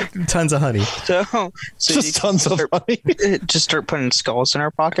 Just tons of honey. So Just tons of honey. just start putting skulls in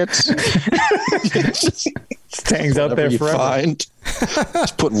our pockets. Just hangs out there You forever. find.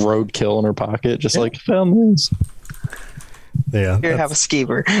 Just put roadkill in her pocket, just like found this. Yeah. Here, have a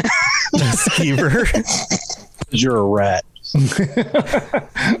skeever. Skeever. You're a rat. I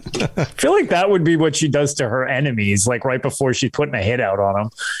feel like that would be what she does to her enemies, like right before she's putting a hit out on them.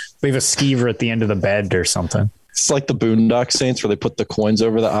 Leave a skeever at the end of the bed or something. It's like the Boondock Saints where they put the coins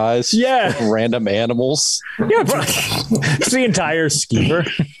over the eyes. Yeah. With random animals. Yeah, it's the entire skeever.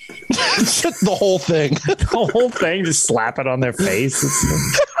 The whole thing. The whole thing, just slap it on their face.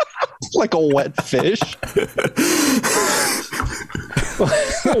 Like a wet fish.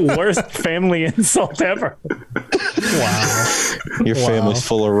 Worst family insult ever. Wow. Your family's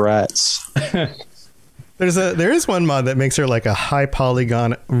full of rats. There is one mod that makes her like a high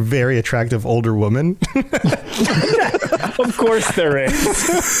polygon, very attractive older woman. Of course there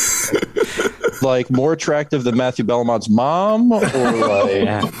is. Like more attractive than Matthew Bellamont's mom, or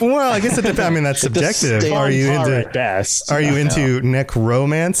like Well, I guess it depends. I mean, that's subjective. Are you into at best? Are you into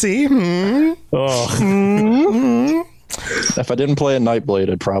necromancy? if I didn't play a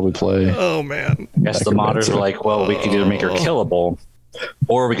Nightblade, I'd probably play. Oh man. Yes, the modders are like, well, we could either make her killable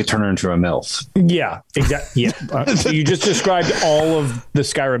or we could turn her into a MILF. Yeah, exactly. Yeah. So you just described all of the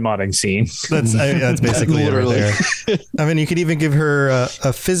Skyrim modding scene. That's basically it right there. I mean, you could even give her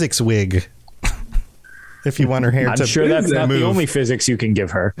a physics wig. If you want her hair I'm to sure that's not move. the only physics you can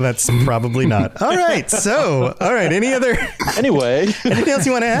give her. That's probably not. All right. So, all right. Anyway, anything else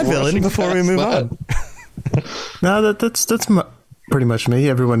you want to add, Villain, before we move on? No, that's pretty much me.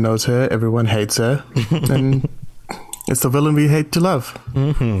 Everyone knows her. Everyone hates her. And it's the villain we hate to love.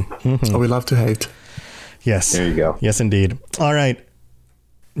 Or we love to hate. Yes. There you go. Yes, indeed. All right.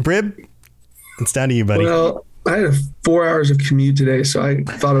 Brib, it's down to you, buddy. Well, I had 4 hours of commute today, so I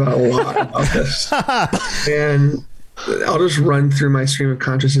thought about a lot about this. And I'll just run through my stream of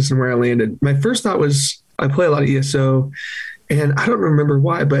consciousness and where I landed. My first thought was I play a lot of ESO, and I don't remember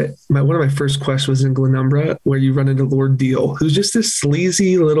why, but one of my first quests was in Glenumbra, where you run into Lord Deal, who's just this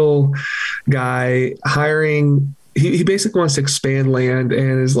sleazy little guy hiring. He basically wants to expand land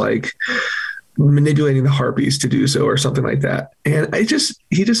and is like manipulating the harpies to do so or something like that. And he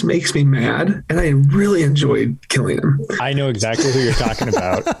just makes me mad, and I really enjoyed killing him. I know exactly who you're talking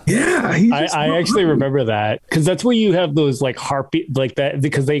about. Yeah. I actually remember that because that's where you have those like harpy like that,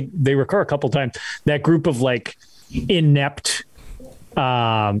 because they recur a couple times. That group of like inept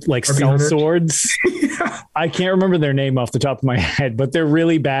like cell swords. Yeah. I can't remember their name off the top of my head, but they're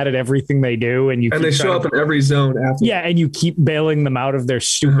really bad at everything they do, and they show up in every zone after. Yeah, and you keep bailing them out of their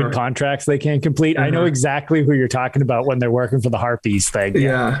stupid contracts they can't complete. I know exactly who you're talking about when they're working for the Harpies thing.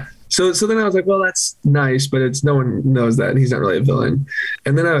 Yeah. So then I was like, well, that's nice, but no one knows that, and he's not really a villain.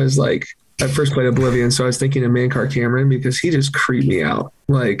 And then I was like, I first played Oblivion, so I was thinking of Mankar Cameron because he just creeped me out.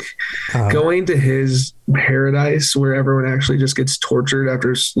 Like going to his paradise where everyone actually just gets tortured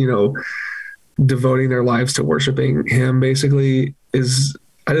after, devoting their lives to worshiping him basically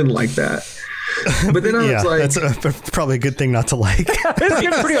I didn't like that. But then I was like, that's probably a good thing not to like.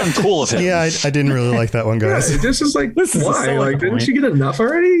 It's pretty uncool of him. Yeah, I didn't really like that one, guys. Yeah, this is like, why? Like, didn't you get enough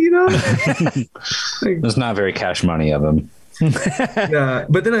already? There's not very cash money of him.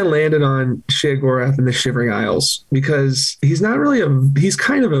 But then I landed on Sheogorath and the Shivering Isles because he's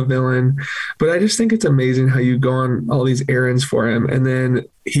kind of a villain, but I just think it's amazing how you go on all these errands for him, and then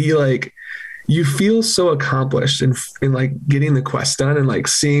he you feel so accomplished in like getting the quest done and like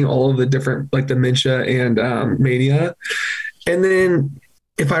seeing all of the different like dementia and mania. And then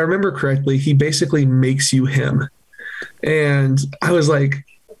if I remember correctly, he basically makes you him. And I was like,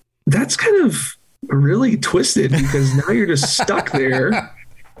 that's kind of really twisted because now you're just stuck there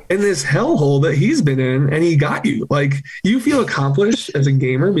in this hellhole that he's been in, and he got you. Like, you feel accomplished as a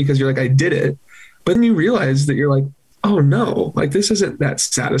gamer because you're like, I did it. But then you realize that you're like, oh no, like this isn't that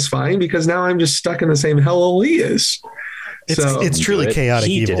satisfying because now I'm just stuck in the same hellhole he is. It's truly chaotic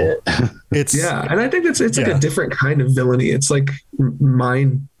evil. It's and I think it's like a different kind of villainy. It's like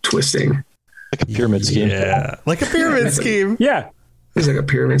mind twisting, like a pyramid scheme. Yeah, like a pyramid scheme. Yeah, it's like a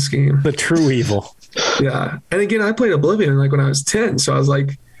pyramid scheme. The true evil. Yeah, and again, I played Oblivion like when I was 10, so I was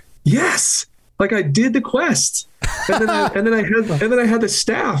like, yes, like I did the quest, and then I had the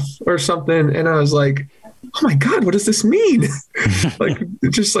staff or something, and I was like, oh my god, what does this mean? Like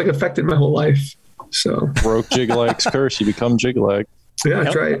it just like affected my whole life. So broke Jiglag's curse, you become Jiglag. Yeah,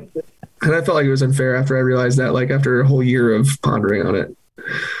 that's right. And I felt like it was unfair after I realized that, like after a whole year of pondering on it.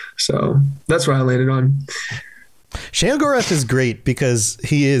 So that's what I landed on. Sheogorath is great because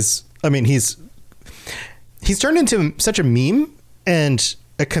he's turned into such a meme and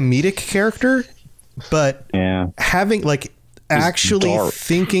a comedic character, but having like actually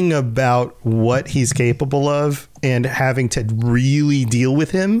thinking about what he's capable of and having to really deal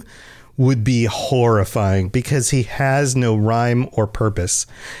with him would be horrifying because he has no rhyme or purpose.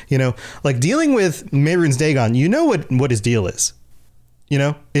 You know, like dealing with Mehrunes Dagon, you know what his deal is. You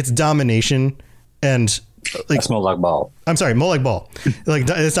know, it's domination and like Molag Bal. I'm sorry, Molag Bal. Like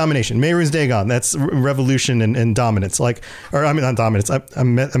it's domination. Mehrunes Dagon, that's revolution and dominance. Like, or I mean not dominance.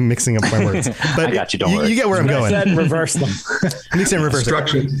 I'm mixing up my words. But I got you. Don't worry. You get where I'm going. Reverse them. Mix and reverse.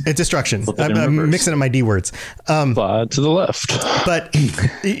 Destruction. It's destruction. I'm mixing up my D words. To the left. But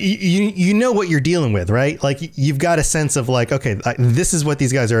you know what you're dealing with, right? Like you've got a sense of like, okay, this is what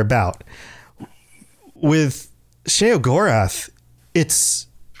these guys are about. With Sheogorath, it's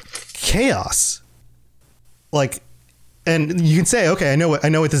chaos. Like, and you can say, okay, I know what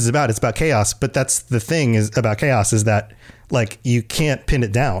this is about. It's about chaos, but that's the thing is about chaos is that like you can't pin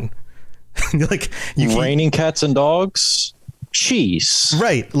it down. Like raining cats and dogs, cheese,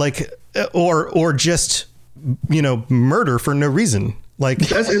 right? Like, or just murder for no reason. Like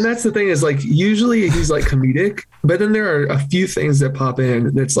that's the thing is like usually he's like comedic, but then there are a few things that pop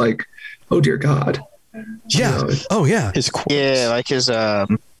in that's like, oh dear God. Yeah. Oh yeah. His quotes. Yeah, like his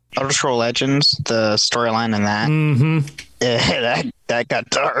Elder Scrolls Legends, the storyline in that. Mm-hmm. Yeah, that got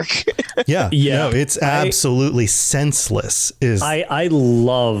dark. Yeah. No, it's absolutely senseless. I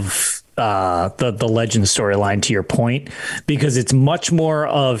love the Legend storyline, to your point, because it's much more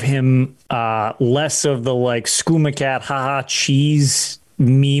of him, less of the like skooma cat, haha, cheese,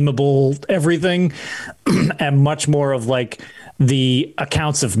 memeable everything, and much more of like the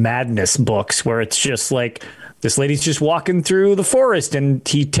Accounts of Madness books where it's just like, this lady's just walking through the forest and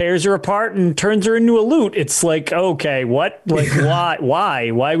he tears her apart and turns her into a lute. It's like, okay, what? Like,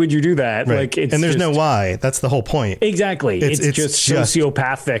 why would you do that? Right. Like, it's and there's no why. That's the whole point. Exactly. It's just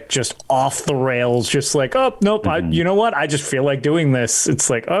sociopathic, just off the rails. Just like, oh nope. You know what? I just feel like doing this. It's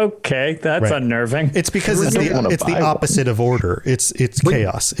like, okay, that's unnerving. It's because it's the opposite of order. It's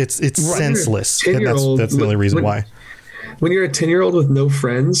chaos. It's senseless. And that's the only reason why. When you're a 10-year-old with no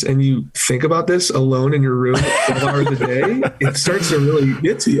friends and you think about this alone in your room 12 hours a day, it starts to really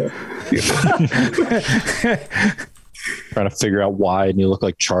get to you. Trying to figure out why, and you look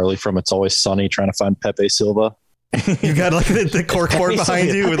like Charlie from It's Always Sunny trying to find Pepe Silva. You got like the corkboard behind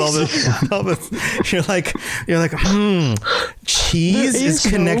you with all the you're like cheese is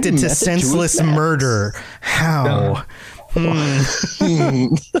connected to senseless murder. How?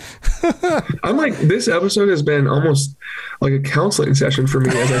 No. I'm like, this episode has been almost like a counseling session for me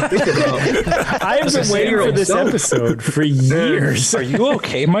as I think about. I have been waiting for this episode for years. Are you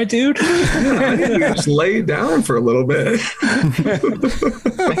okay, my dude? Yeah, I need to just lay down for a little bit.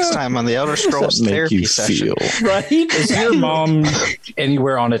 Next time on the Elder Scrolls therapy session, right? Is your mom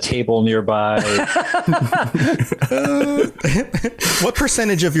anywhere on a table nearby? What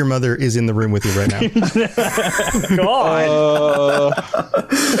percentage of your mother is in the room with you right now? God.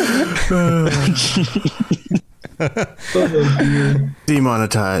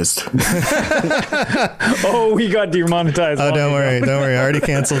 Demonetized. Oh, he got demonetized. Oh, don't worry. I already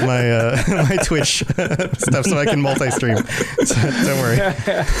canceled my my Twitch stuff so I can multi-stream. So don't worry.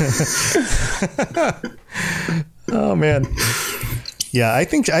 Oh man. Yeah, I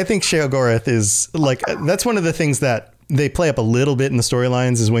think Sheogorath is like, that's one of the things that they play up a little bit in the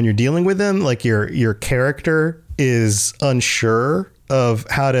storylines is when you're dealing with them, like your character is unsure of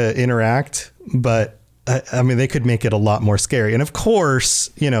how to interact, but I mean, they could make it a lot more scary. And of course,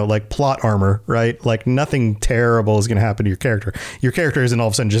 like plot armor, right? Like nothing terrible is going to happen to your character. Your character isn't all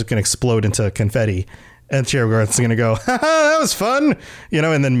of a sudden just going to explode into confetti and Sheogorath's going to go, that was fun,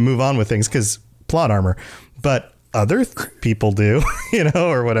 and then move on with things because plot armor. But other people do,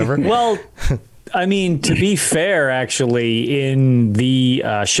 or whatever. Well, I mean, to be fair, actually, in the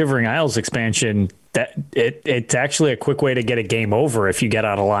Shivering Isles expansion, that it's actually a quick way to get a game over if you get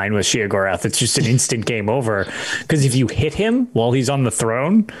out of line with Sheogorath. It's just an instant game over, because if you hit him while he's on the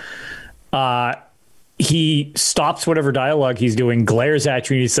throne, he stops whatever dialogue he's doing, glares at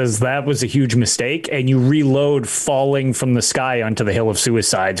you, and he says, "That was a huge mistake," and you reload falling from the sky onto the Hill of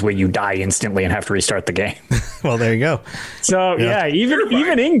Suicides, where you die instantly and have to restart the game. Well, there you go. So yeah,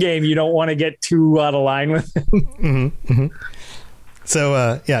 even in game, you don't want to get too out of line with him. Mm-hmm, mm-hmm.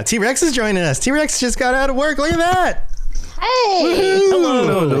 So T-Rex is joining us. T-Rex just got out of work. Look at that. Hey.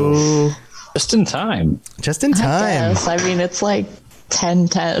 Hello. Just in time. Just in time. Yes, I mean, it's like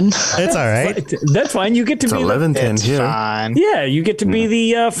 10:10. It's all right. That's fine. You get to It's be 11:10 here. Fine. Yeah, you get to be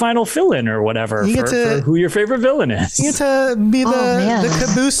the final fill-in or whatever for who your favorite villain is. You get to be the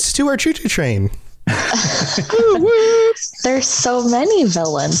caboose to our choo-choo train. There's so many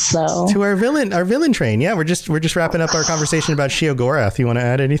villains, though. To our villain train. Yeah, we're just wrapping up our conversation about Sheogorath. You want to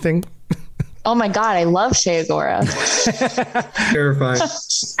add anything? Oh my god, I love Sheogorath.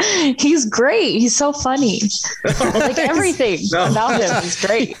 Terrifying. He's great. He's so funny. Like everything about him is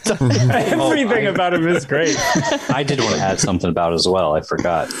great. Everything about him is great. I did want to add something about it as well. I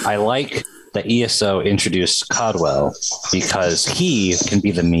forgot. I like that ESO introduced Codwell because he can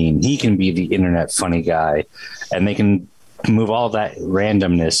be the meme. He can be the internet funny guy, and they can move all that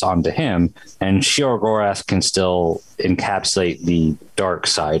randomness onto him, and Sheogorath can still encapsulate the dark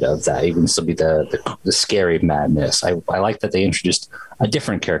side of that. He can still be the scary madness. I like that they introduced a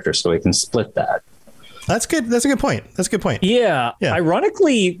different character so we can split that. That's good. That's a good point. Yeah.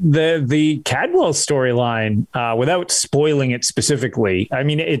 Ironically, the Cadwell storyline, without spoiling it specifically, I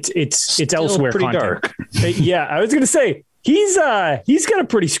mean, it's elsewhere pretty content. dark. Yeah, I was going to say he's got a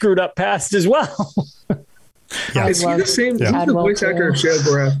pretty screwed up past as well. Yeah. Is he the same? Who's the voice actor of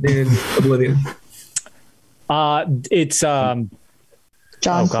Sheogorath in Oblivion? It's John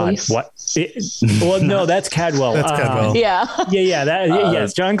Cleese. What? Well, no, that's Cadwell. That's Cadwell. Yeah.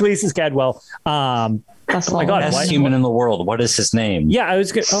 Yes, John Cleese is Cadwell. That's oh my god, Best human in the world. What is his name? Yeah, I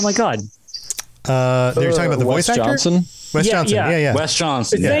was. Oh my god. They're talking about the Wes voice actor. Johnson? Wes Johnson. Yeah. Wes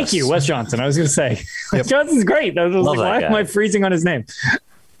Johnson. Thank you, Wes Johnson. I was going to say, Wes Johnson's great. I was Love like, that why guy. am I freezing on his name?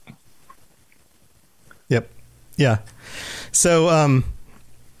 Yep. Yeah. So,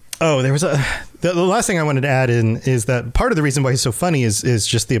 there was the last thing I wanted to add in is that part of the reason why he's so funny is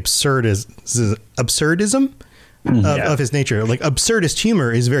just the absurdism of his nature. Like absurdist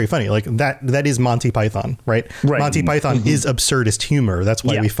humor is very funny. Like that is Monty Python, right? Monty Python is absurdist humor. That's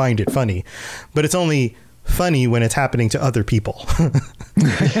why we find it funny, but it's only funny when it's happening to other people.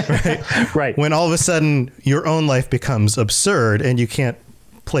 Right. When all of a sudden your own life becomes absurd and you can't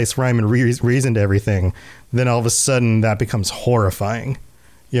place rhyme and reason to everything, then all of a sudden that becomes horrifying.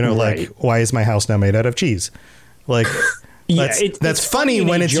 You know, like, why is my house now made out of cheese? Like, that's funny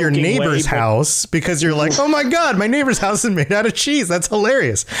when it's your neighbor's house because you're like, oh my God, my neighbor's house is made out of cheese. That's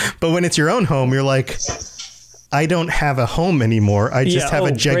hilarious. But when it's your own home, you're like, I don't have a home anymore. I just have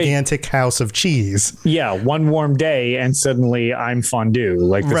a gigantic house of cheese. Yeah, one warm day and suddenly I'm fondue.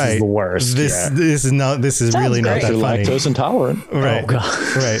 Like this is the worst. This is really not that funny. Lactose intolerant. Right. Oh,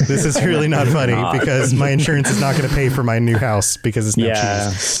 God. Right. This is really not funny because my insurance is not going to pay for my new house because it's not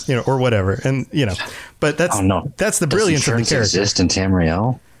cheese. You know, or whatever. And but that's the brilliance of the character. Exist in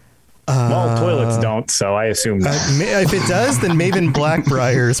Tamriel? Well, toilets don't, so I assume if it does, then Maven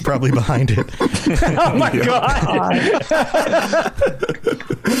Blackbriar is probably behind it. Oh my God.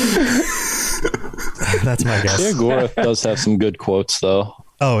 That's my guess. Yeah, Gorath does have some good quotes, though.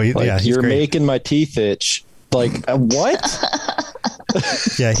 Oh, he's great. making my teeth itch. Like, what?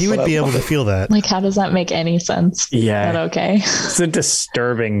 Yeah, he would be able to feel that. Like, how does that make any sense? Yeah. Is that okay? It's a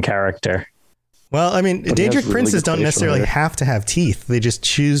disturbing character. Well, I mean, Daedric princes don't necessarily have to have teeth. They just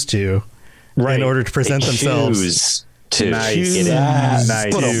choose to in order to present themselves. Nice.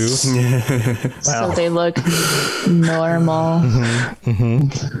 So they look normal.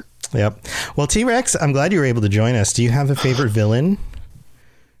 Yep. Well, T-Rex, I'm glad you were able to join us. Do you have a favorite villain?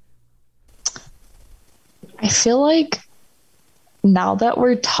 I feel like now that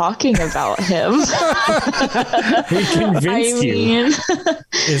we're talking about him, we convinced you.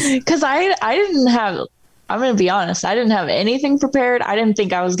 Because I didn't have, I'm going to be honest, I didn't have anything prepared. I didn't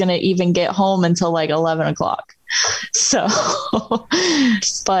think I was going to even get home until like 11 o'clock. So,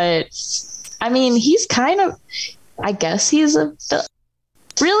 but I mean, he's kind of, I guess he's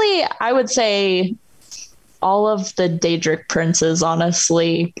really, I would say all of the Daedric princes,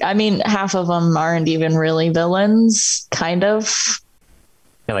 honestly. I mean, half of them aren't even really villains, kind of.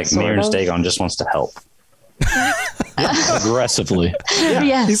 Yeah, like Mayor Dagon just wants to help. Aggressively.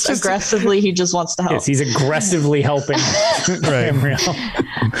 Yes, He's just- aggressively. He just wants to help. Yes, he's aggressively helping.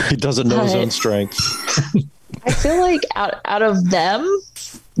 He doesn't know his own strength. I feel like out of them,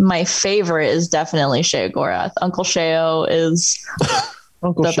 my favorite is definitely Sheogorath. Uncle Sheo is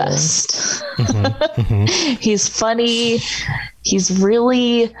the best. He's funny. He's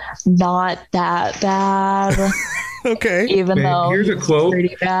really not that bad. Okay. Even though here's a quote.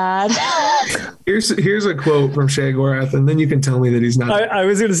 Pretty bad. Here's a quote from Sheogorath, and then you can tell me that he's not. I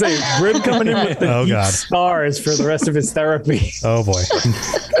was going to say, Brim coming in with the deep stars for the rest of his therapy. Oh boy. Look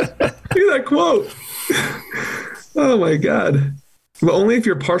at that quote. Oh my God. But only if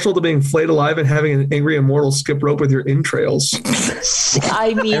you're partial to being flayed alive and having an angry immortal skip rope with your entrails.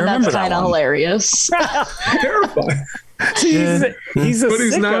 I mean, that's kind of hilarious. Terrifying. He's a But he's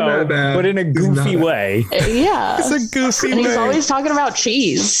sicko, not that bad. but in a goofy way. Yeah. It's a goofy And he's way. always talking about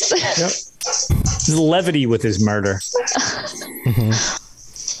cheese. His levity with his murder.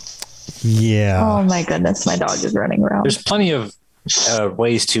 Yeah. Oh my goodness, my dog is running around. There's plenty of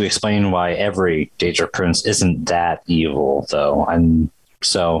ways to explain why every Daedric prince isn't that evil, though. And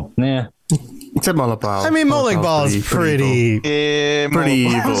so, Except Molag Bal. I mean, Molag Bal is pretty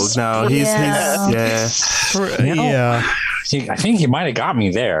evil. No, he's yeah. I think he might have got me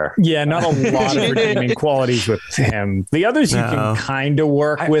there. Yeah, not a lot of redeeming qualities with him. The others you can kind of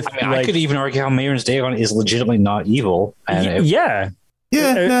work with. I mean, I could even argue how Mehrunes Dagon is legitimately not evil. And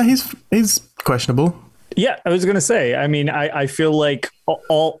No, he's questionable. Yeah, I was going to say, I mean, I feel like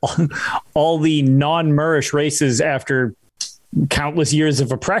all the non-Murish races after countless years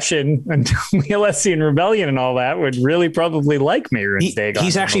of oppression until the Alessian Rebellion and all that would really probably like Mehrunes Dagon.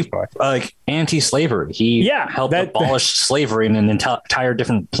 He's actually like anti-slavery. He helped abolish slavery in an entire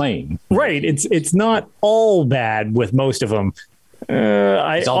different plane. Right. It's not all bad with most of them.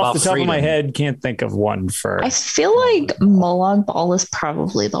 I off the top of my head can't think of one for. I feel like Molag Bal is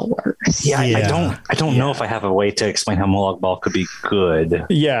probably the worst. Yeah. I don't know if I have a way to explain how Molag Bal could be good.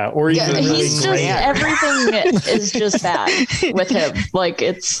 Yeah, or even he's just everything is just bad with him. Like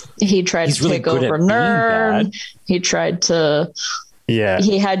he tried to really take good over at being Nern. bad. He tried to. Yeah.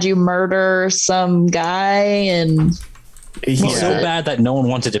 He had you murder some guy and. He's so bad that no one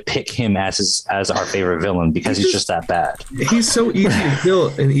wanted to pick him as our favorite villain because he's just that bad. He's so easy to kill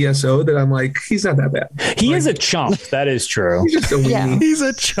in ESO that I'm like, he's not that bad. He is a chump. That is true. He's just a weenie. He's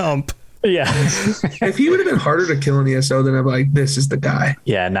a chump. Yeah. If he would have been harder to kill in ESO, then I'm like, this is the guy.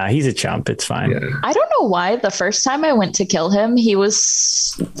 Yeah, nah, he's a chump. It's fine. Yeah. I don't know why the first time I went to kill him, he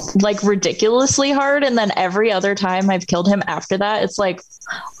was like ridiculously hard. And then every other time I've killed him after that, it's like,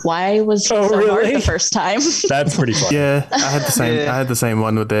 why was he so hard the first time? That's pretty funny. Yeah, I had the same. I had the same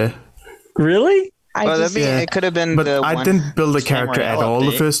one with there. Really? It could have been. But I didn't build a character at all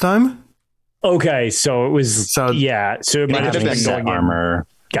the first time. Okay, so it was. So it might have been going armor.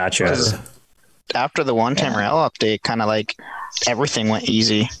 Gotcha. After the one Tamriel update, kind of like everything went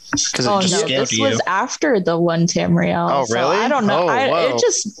easy because it just scaled this you. was after the one Tamriel. Oh, really? So I don't know. Oh, it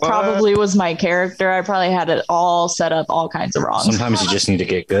just probably was my character. I probably had it all set up, all kinds of wrong. Sometimes you just need to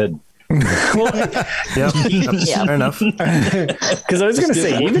get good. Yep, fair enough. Because I was going to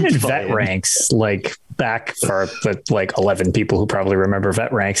say, even in vet ranks, like back for the like 11 people who probably remember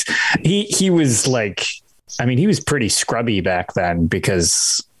vet ranks, he was like, I mean, he was pretty scrubby back then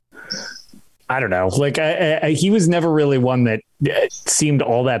because I don't know, like he was never really one that seemed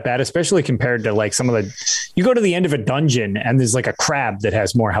all that bad, especially compared to like some of the, you go to the end of a dungeon and there's like a crab that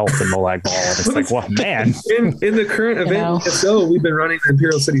has more health than Molag Bal. And it's like, well, man. In the current event, so we've been running the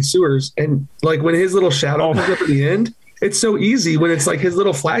Imperial City sewers, and like when his little shadow comes up at the end, it's so easy when it's like his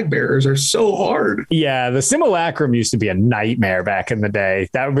little flag bearers are so hard. Yeah, the simulacrum used to be a nightmare back in the day.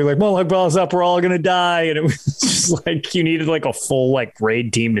 That would be like, Molag Bal's up, we're all gonna die, and it was just like you needed like a full like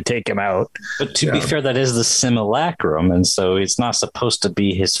raid team to take him out. But to be fair, that is the simulacrum, and so it's not supposed to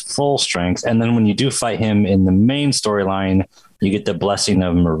be his full strength. And then when you do fight him in the main storyline, you get the blessing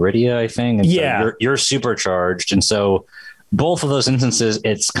of Meridia, I think. And so you're supercharged, and so. Both of those instances,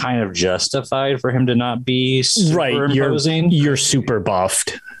 it's kind of justified for him to not be superimposing. You're super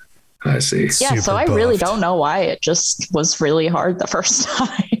buffed. I see. Yeah, so I really don't know why it just was really hard the first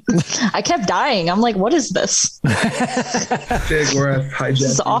time. I kept dying. I'm like, what is this? This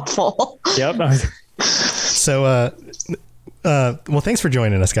is awful. Yep. So, well, thanks for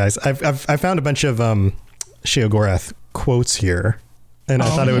joining us, guys. I found a bunch of Sheogorath quotes here. And I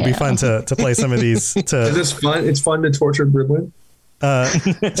thought it would be fun to play some of these. Is this fun? It's fun to torture Gribblin?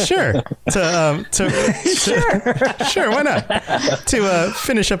 Sure. Sure, why not? To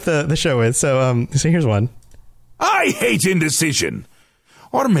finish up the show with. So here's one. I hate indecision.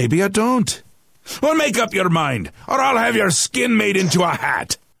 Or maybe I don't. Well, make up your mind, or I'll have your skin made into a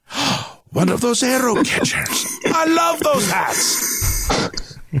hat. One of those arrow catchers. I love those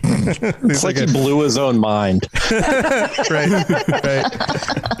hats. It's like he blew his own mind. right.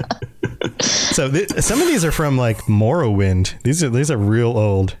 So some of these are from like Morrowind. These are real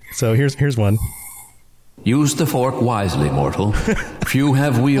old. So here's one. Use the fork wisely, mortal. Few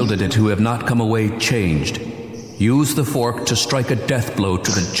have wielded it who have not come away changed. Use the fork to strike a death blow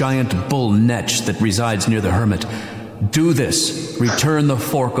to the giant bull Netch that resides near the hermit. Do this. Return the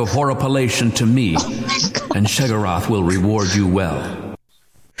fork of Horripilation to me, and Shegaroth will reward you well.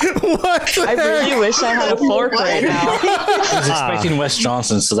 What? I really wish I had a fork right now. I was expecting Wes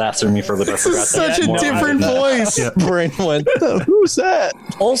Johnson, so that threw me for a little bit. This is such a different voice. Yeah. Brain went, who's that?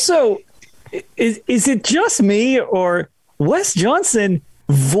 Also, is it just me, or Wes Johnson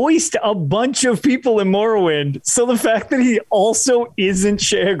voiced a bunch of people in Morrowind, so the fact that he also isn't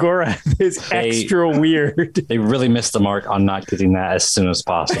Sheogorath is extra weird. They really missed the mark on not getting that as soon as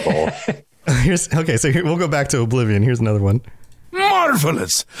possible. We'll go back to Oblivion. Here's another one.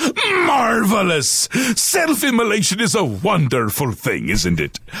 Marvelous! Marvelous! Self-immolation is a wonderful thing, isn't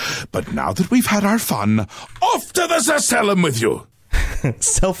it? But now that we've had our fun, off to the Sacellum with you!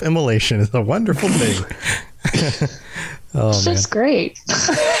 Self-immolation is a wonderful thing. It's just great.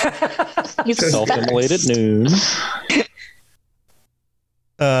 He's self-immolated noon.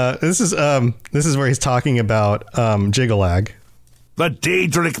 This is where he's talking about Jiggalag. The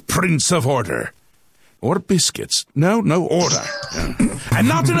Daedric Prince of Order. Or biscuits. No, order. And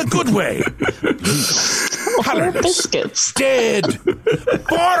not in a good way. Colorless. Biscuits. Dead.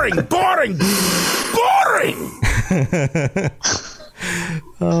 Boring.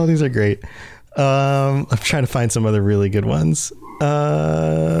 Oh, these are great. I'm trying to find some other really good ones.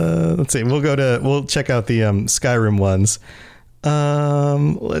 Let's see. We'll check out the Skyrim ones.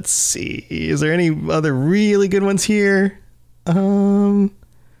 Let's see. Is there any other really good ones here?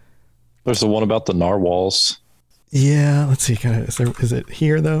 There's the one about the narwhals. Yeah, let's see. Is it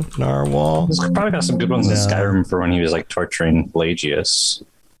here though? Narwhal. He's probably got some good ones in Skyrim for when he was like torturing Pelagius.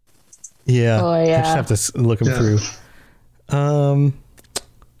 Yeah. Oh, yeah. I just have to look them through.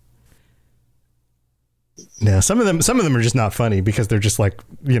 Yeah, some of them are just not funny because they're just like,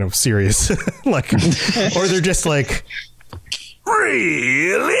 serious. Like, or they're just like,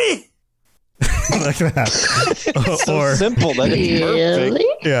 really? Like that. So or simple that it's perfect.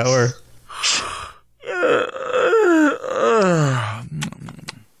 Yeah, or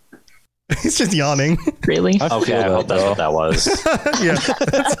he's just yawning. Really? I hope that's what that was. Yeah,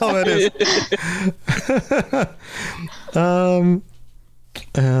 that's all that is.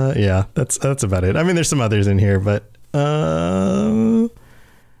 Yeah, that's about it. I mean, there's some others in here, but no,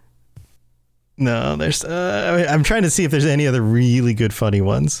 there's. I'm trying to see if there's any other really good funny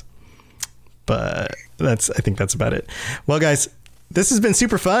ones, but I think that's about it. Well, guys, this has been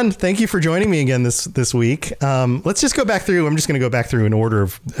super fun. Thank you for joining me again this week. Let's just go back through. I'm just going to go back through in order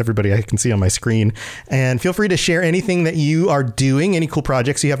of everybody I can see on my screen. And feel free to share anything that you are doing, any cool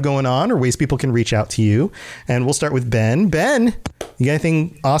projects you have going on, or ways people can reach out to you. And we'll start with Ben. Ben, you got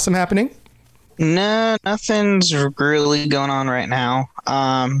anything awesome happening? No, nothing's really going on right now.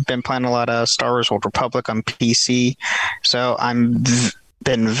 Been playing a lot of Star Wars Old Republic on PC. So I'm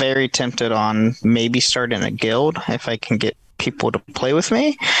been very tempted on maybe starting a guild if I can get people to play with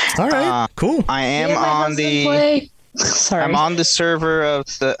me. All right, cool. I am on the Sorry. I'm on the server of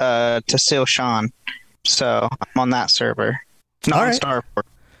the Tasil Shan, so I'm on that server. Not on Starport.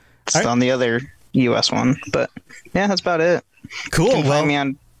 It's on the other US one, but yeah, that's about it. Cool. You can find me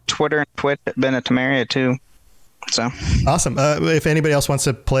on Twitter and Twitch at Bennett Tamaria too. So awesome. If anybody else wants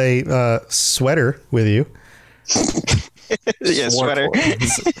to play Sweater with you. Yeah, Sweater.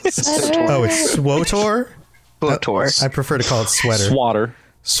 Oh, it's SWOTOR? SWOTOR. I prefer to call it Sweater.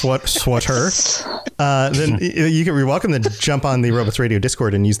 Swatter. Sweater. Then you're welcome to jump on the Robots Radio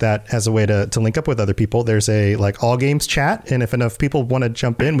Discord and use that as a way to link up with other people. There's a all games chat, and if enough people want to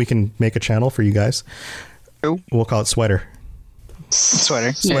jump in, we can make a channel for you guys. We'll call it Sweater.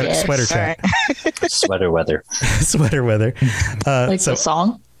 Sweater chat. Right. Sweater weather. Sweater weather. The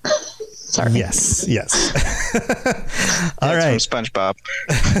song? Sorry. Yes. All right. From SpongeBob.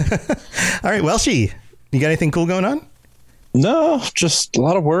 All right, Welshie, you got anything cool going on? No, just a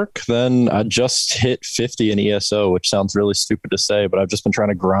lot of work. Then I just hit 50 in ESO, which sounds really stupid to say, but I've just been trying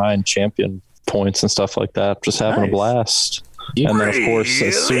to grind champion points and stuff like that. Just having a blast. And then, of course,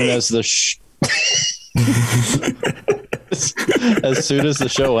 as soon as the as soon as the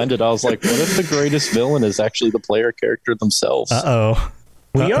show ended, I was like, what if the greatest villain is actually the player character themselves?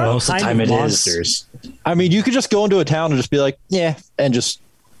 We are most of the time it monsters. I mean, you could just go into a town and just be like, yeah, and just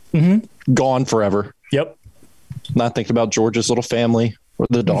gone forever. Yep. Not thinking about George's little family or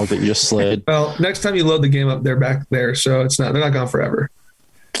the dog that you just slayed. Well, next time you load the game up, they're back there, so they're not gone forever.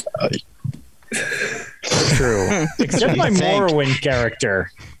 True. Except my Morrowind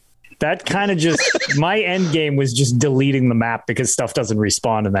character. That kind of just, my end game was just deleting the map because stuff doesn't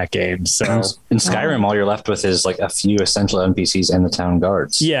respawn in that game. So in Skyrim, all you're left with is like a few essential NPCs and the town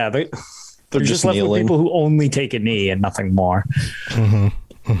guards. Yeah, they're just left with people who only take a knee and nothing more.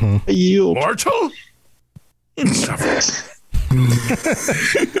 You mortal?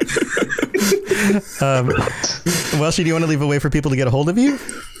 Welshie, do you want to leave a way for people to get a hold of you?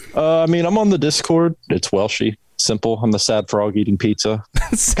 I mean, I'm on the Discord. It's Welshie. Simple. I'm the sad frog eating pizza.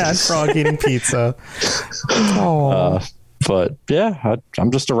 Sad frog eating pizza. But yeah,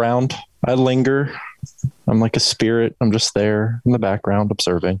 I'm just around. I linger. I'm like a spirit. I'm just there in the background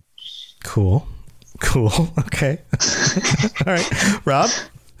observing. Cool. Okay. All right. Rob?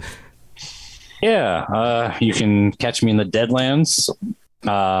 Yeah. You can catch me in the Deadlands.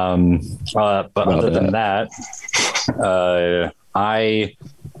 But other than that, I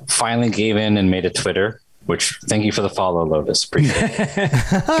finally gave in and made a Twitter. Which, thank you for the follow, Lotus. Appreciate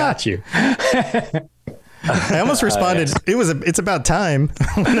it. Got you. I almost responded. It's about time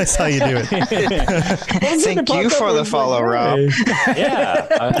when I saw you do it. Thank you for the follow, Rob. Yeah.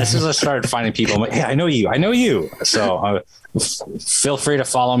 As soon as I started finding people, I'm like, hey, I know you. So feel free to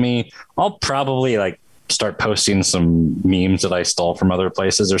follow me. I'll probably start posting some memes that I stole from other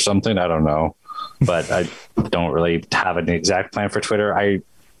places or something. I don't know, but I don't really have an exact plan for Twitter. I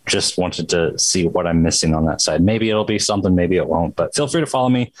just wanted to see what I'm missing on that side. Maybe it'll be something, maybe it won't, but feel free to follow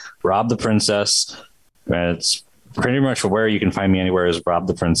me, Rob the Princess. It's pretty much where you can find me anywhere is Rob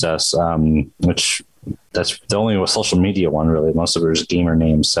the Princess, which that's the only social media one really. Most of it is gamer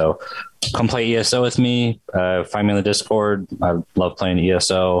names. So come play ESO with me. Find me on the Discord. I love playing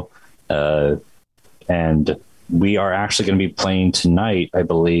ESO. And we are actually going to be playing tonight, I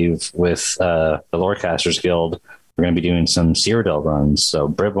believe, with the Lorecasters Guild. We're going to be doing some Cyrodiil runs. So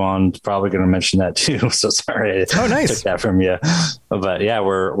Bribwon's probably going to mention that too. So sorry I took that from you. But yeah,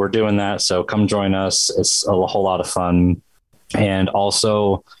 we're doing that. So come join us. It's a whole lot of fun. And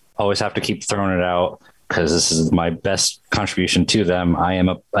also always have to keep throwing it out because this is my best contribution to them. I am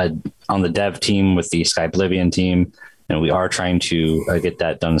on the dev team with the Sky Oblivion team, and we are trying to get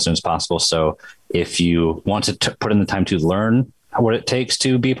that done as soon as possible. So if you want to put in the time to learn what it takes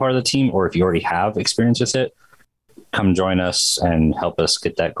to be part of the team, or if you already have experience with it, come join us and help us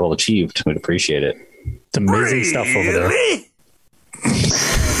get that goal achieved. We'd appreciate it. It's amazing stuff over there.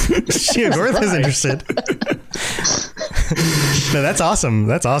 Gorth is interested. No, that's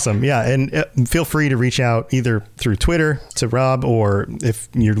awesome. Yeah. And feel free to reach out either through Twitter to Rob, or if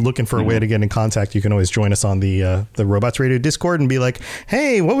you're looking for a way to get in contact, you can always join us on the Robots Radio Discord and be like,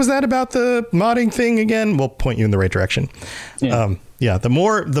 hey, what was that about the modding thing again? We'll point you in the right direction. Yeah. The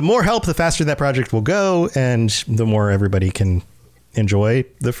more help, the faster that project will go, and the more everybody can enjoy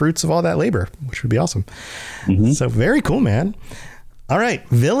the fruits of all that labor, which would be awesome. So very cool, man. All right,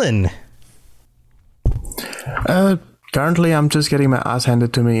 villain. Currently, I'm just getting my ass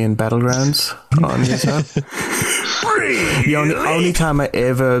handed to me in Battlegrounds on ESO. The only time I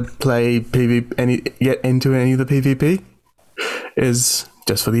ever play get into any of the PvP is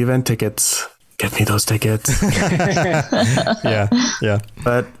just for the event tickets. Get me those tickets. Yeah.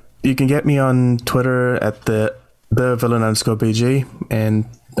 But you can get me on Twitter at the villain_BG, and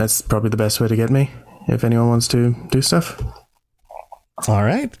that's probably the best way to get me if anyone wants to do stuff. All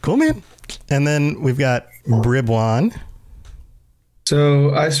right, cool, man. And then we've got Bribwon.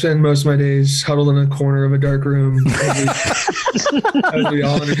 So I spend most of my days huddled in a corner of a dark room. As we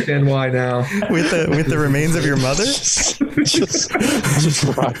all understand why now. With the remains of your mother? just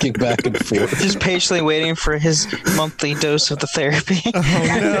rocking back and forth. Just patiently waiting for his monthly dose of the therapy.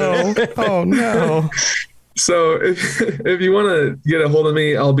 Oh no. So if you want to get a hold of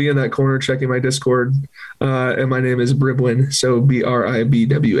me, I'll be in that corner checking my Discord. And my name is Bribwin. So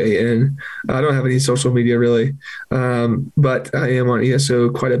BRIBWAN. I don't have any social media really. But I am on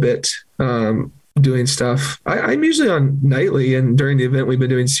ESO quite a bit. Doing stuff. I'm usually on nightly, and during the event we've been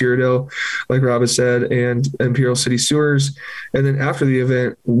doing Cyrodiil, like Rob has said, and Imperial City Sewers. And then after the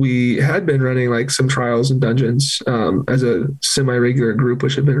event, we had been running like some trials and dungeons as a semi-regular group,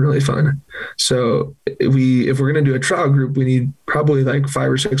 which had been really fun. So if we're going to do a trial group, we need probably like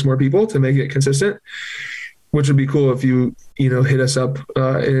 5 or 6 more people to make it consistent, which would be cool if you hit us up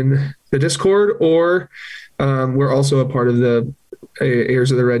in the Discord, or we're also a part of the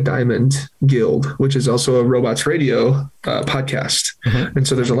Heirs of the Red Diamond Guild, which is also a Robots Radio podcast. And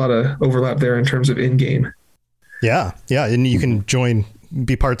so there's a lot of overlap there in terms of in-game. Yeah. And you can join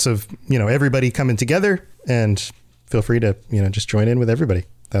be parts of, everybody coming together, and feel free to, just join in with everybody.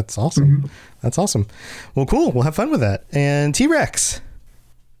 That's awesome. Mm-hmm. That's awesome. Well, cool. We'll have fun with that. And T-Rex.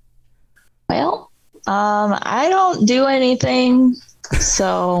 Well, I don't do anything.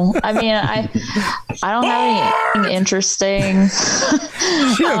 So, I mean, I don't have anything interesting.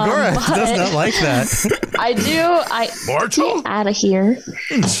 Gora does not like that. I do. Get out of here.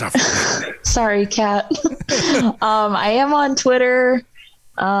 Sorry, cat. I am on Twitter,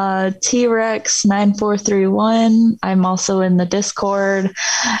 T-Rex9431. I'm also in the Discord,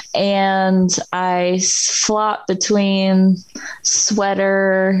 and I flop between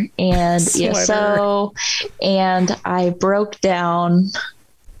Sweater and ESO, and I broke down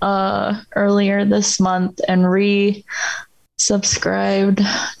earlier this month and subscribed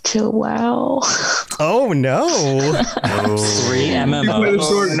to WoW. Oh no! 3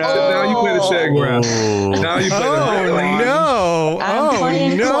 MMOs. Now you play the Shag Graph. Now you play the no! I'm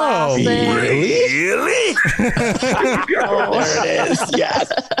playing Classic. Really? There it is.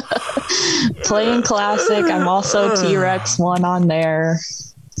 Yes. Playing Classic. I'm also T-Rex 1 on there.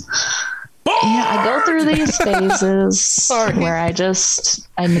 Yeah, I go through these phases where I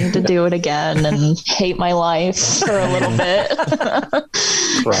need to do it again and hate my life for a little bit.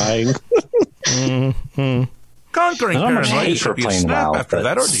 Crying. Mm-hmm. Conquering How much paranoia hate for should be a playing snap WoW? after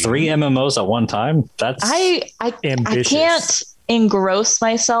that ordeal. 3 MMOs at one time? That's I ambitious. can't engross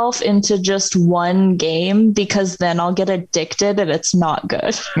myself into just one game because then I'll get addicted and it's not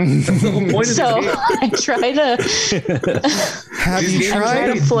good. So I try to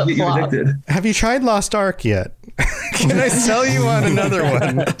flip-flop. Have you tried Lost Ark yet? Can I sell you on another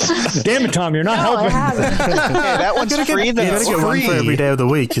one? Damn it, Tom, you're not helping. Hey, that one's free. You gotta get one for every day of the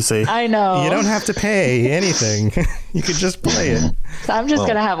week, you see. I know. You don't have to pay anything. You could just play it. I'm just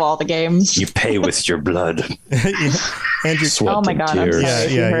going to have all the games. You pay with your blood. And your sweat. Oh my God, I'm sorry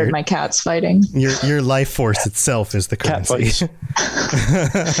if you heard my cats fighting. Your life force itself is the currency.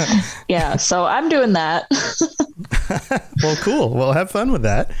 Yeah, so I'm doing that. Well, cool. Well, have fun with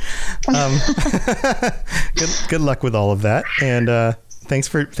that. Good luck with all of that. And thanks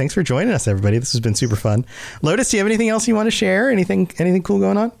for joining us, everybody. This has been super fun. Lotus, do you have anything else you want to share? Anything cool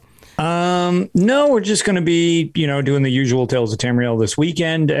going on? No, we're just going to be, doing the usual Tales of Tamriel this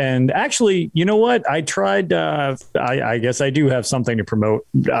weekend. And actually, you know what? I tried, I guess I do have something to promote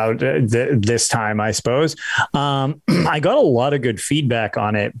this time, I suppose. I got a lot of good feedback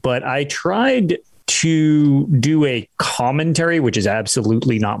on it, but I tried to do a commentary, which is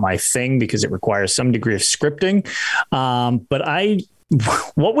absolutely not my thing because it requires some degree of scripting. But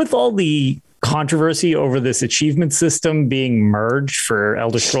what with all the controversy over this achievement system being merged for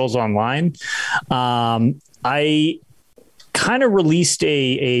Elder Scrolls Online, I kind of released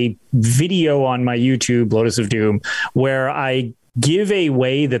a video on my YouTube, Lotus of Doom, where I give a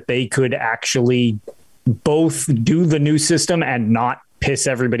way that they could actually both do the new system and not piss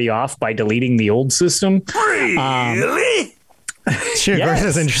everybody off by deleting the old system. Really? Shirgorath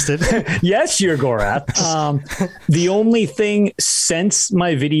is interested. Yes, Shirgorath. The only thing since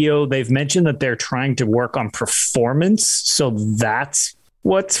my video, they've mentioned that they're trying to work on performance. So that's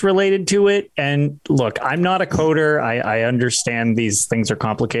what's related to it. And look, I'm not a coder. I understand these things are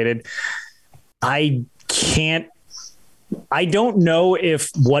complicated. I don't know if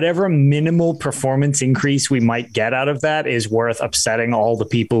whatever minimal performance increase we might get out of that is worth upsetting all the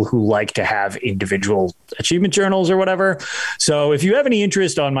people who like to have individual achievement journals or whatever. So if you have any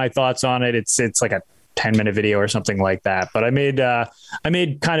interest on my thoughts on it, it's like a 10-minute video or something like that. But I made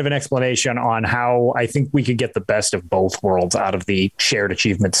kind of an explanation on how I think we could get the best of both worlds out of the shared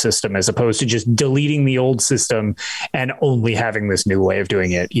achievement system, as opposed to just deleting the old system and only having this new way of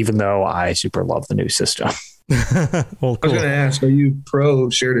doing it, even though I super love the new system. Well, cool. I was going to ask, are you pro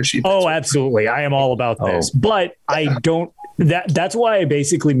shared achievement? Oh, absolutely. I am all about this, but I don't, that's why I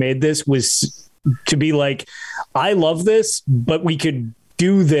basically made this, was to be like, I love this, but we could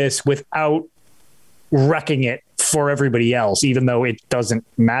do this without wrecking it for everybody else, even though it doesn't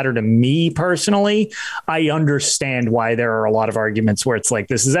matter to me personally. I understand why there are a lot of arguments where it's like,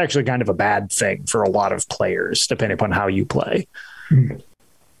 this is actually kind of a bad thing for a lot of players, depending upon how you play.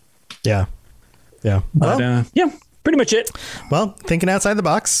 Yeah. Yeah. But, yeah, pretty much it. Well, thinking outside the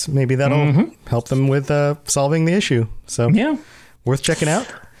box, maybe that'll help them with solving the issue. So yeah, worth checking out.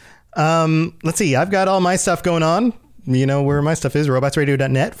 Let's see. I've got all my stuff going on. You know where my stuff is,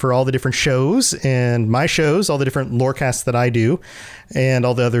 robotsradio.net, for all the different shows and my shows, all the different lorecasts that I do, and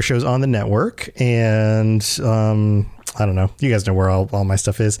all the other shows on the network. And I don't know. You guys know where all my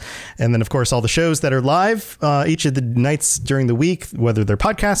stuff is. And then, of course, all the shows that are live each of the nights during the week, whether they're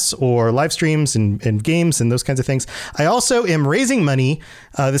podcasts or live streams and games and those kinds of things. I also am raising money.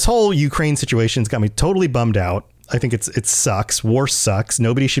 This whole Ukraine situation's got me totally bummed out. I think it sucks. War sucks.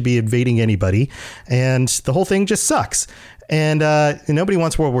 Nobody should be invading anybody. And the whole thing just sucks. And nobody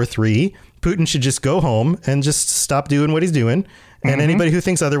wants World War III. Putin should just go home and just stop doing what he's doing. And anybody who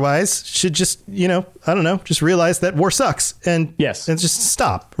thinks otherwise should just, just realize that war sucks and just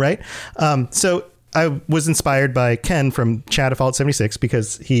stop. Right. So I was inspired by Ken from Chat of Fault 76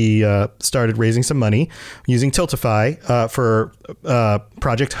 because he started raising some money using Tiltify for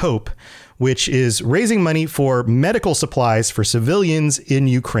Project Hope, which is raising money for medical supplies for civilians in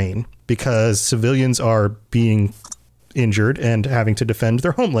Ukraine because civilians are being injured and having to defend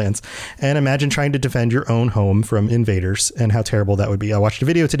their homelands. And imagine trying to defend your own home from invaders and how terrible that would be. I watched a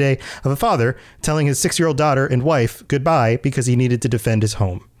video today of a father telling his 6-year-old daughter and wife goodbye because he needed to defend his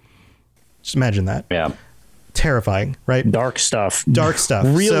home. Just imagine that. Yeah. Terrifying, right? Dark stuff.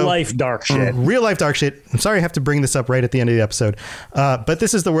 Real life dark shit. Real life dark shit. I'm sorry I have to bring this up right at the end of the episode. But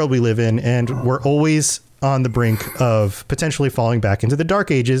this is the world we live in, and we're always on the brink of potentially falling back into the dark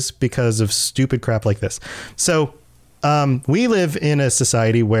ages because of stupid crap like this. So we live in a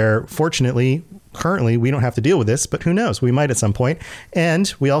society where, fortunately, currently, we don't have to deal with this, but who knows? We might at some point.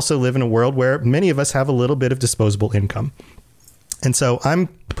 And we also live in a world where many of us have a little bit of disposable income. And so I'm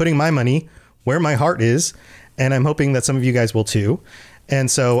putting my money where my heart is, and I'm hoping that some of you guys will too.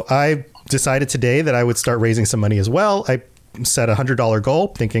 And so I decided today that I would start raising some money as well. I set a $100 goal,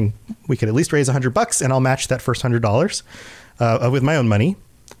 thinking we could at least raise $100, and I'll match that first $100 with my own money.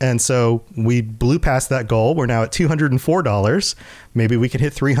 And so we blew past that goal. We're now at $204. Maybe we can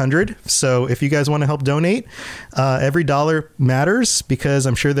hit 300. So if you guys want to help donate, every dollar matters because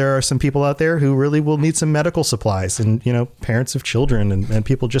I'm sure there are some people out there who really will need some medical supplies and, parents of children and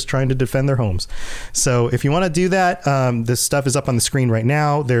people just trying to defend their homes. So if you want to do that, this stuff is up on the screen right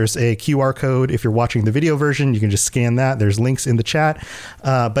now. There's a QR code. If you're watching the video version, you can just scan that. There's links in the chat.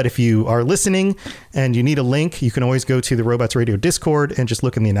 But if you are listening and you need a link, you can always go to the Robots Radio Discord and just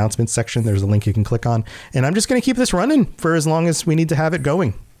look in the announcements section. There's a link you can click on. And I'm just going to keep this running for as long as we need to have it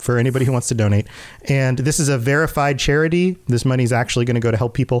going for anybody who wants to donate. And this is a verified charity. This money is actually going to go to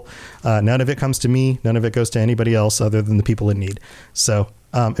help people. None of it comes to me. None of it goes to anybody else other than the people in need. So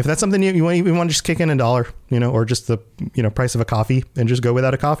if that's something you want to just kick in $1, or just the, price of a coffee and just go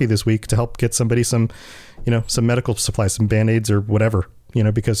without a coffee this week to help get somebody some medical supplies, some Band-Aids or whatever,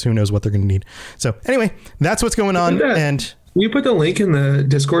 because who knows what they're going to need. So anyway, that's what's going on. And will you put the link in the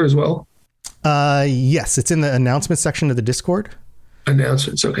Discord as well? Yes, it's in the announcement section of the Discord.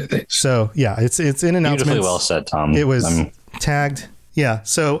 Announcements. Okay, thanks. So yeah, it's in announcements. Beautifully well said, Tom. It was tagged. Yeah.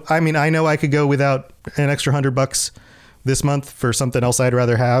 So, I mean, I know I could go without an extra $100 this month for something else I'd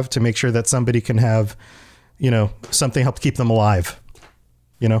rather have to make sure that somebody can have, something help keep them alive,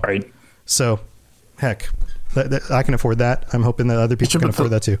 Right. So heck, I can afford that. I'm hoping that other people can afford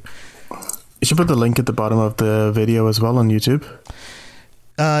that too. You should put the link at the bottom of the video as well on YouTube.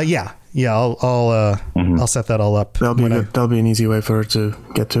 Yeah. I'll set that all up. That'll be an easy way for her to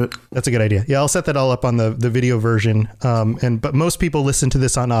get to it. That's a good idea. Yeah, I'll set that all up on the video version. But most people listen to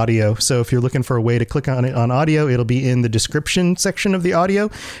this on audio. So if you're looking for a way to click on it on audio, it'll be in the description section of the audio.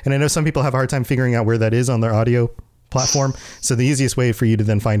 And I know some people have a hard time figuring out where that is on their audio platform. So the easiest way for you to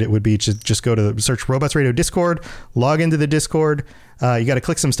then find it would be to just go to search Robots Radio Discord, log into the Discord. You got to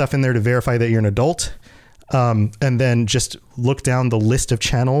click some stuff in there to verify that you're an adult. And then just look down the list of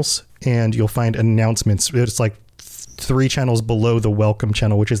channels and you'll find announcements. It's like 3 channels below the welcome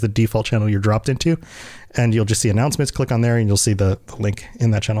channel, which is the default channel you're dropped into. And you'll just see announcements. Click on there and you'll see the link in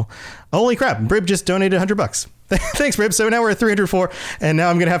that channel. Holy crap. Brib just donated $100. Thanks, Brib. So now we're at 304 and now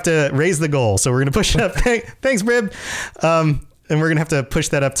I'm going to have to raise the goal. So we're going to push it up. Thanks, Brib. And we're going to have to push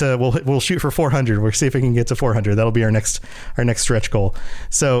that up to, we'll shoot for 400. We'll see if we can get to 400. That'll be our next stretch goal.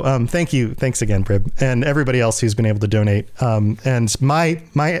 So thank you. Thanks again, Brib, and everybody else who's been able to donate. And my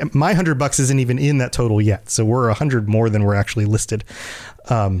 $100 isn't even in that total yet. So we're 100 more than we're actually listed.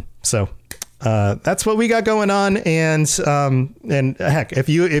 So that's what we got going on. And heck, if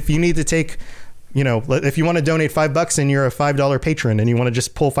you need to take, if you want to donate $5 and you're a $5 patron and you want to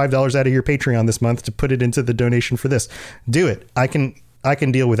just pull $5 out of your Patreon this month to put it into the donation for this, do it. I can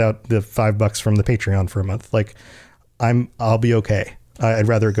deal without the $5 from the Patreon for a month. Like I'll be okay. I'd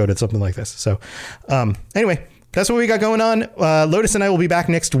rather go to something like this. So anyway, That's what we got going on. Lotus and I will be back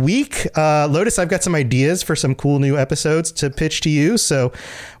next week. Lotus, I've got some ideas for some cool new episodes to pitch to you. So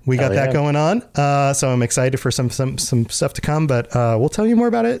we got that going on. So I'm excited for some stuff to come, but we'll tell you more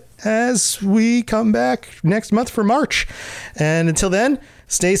about it as we come back next month for March. And until then,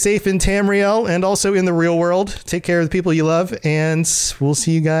 stay safe in Tamriel and also in the real world. Take care of the people you love, and we'll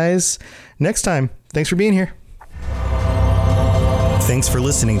see you guys next time. Thanks for being here. Thanks for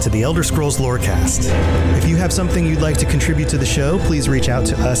listening to the Elder Scrolls Lorecast. If you have something you'd like to contribute to the show, please reach out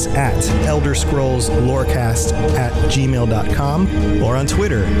to us at elderscrollslorecast@gmail.com or on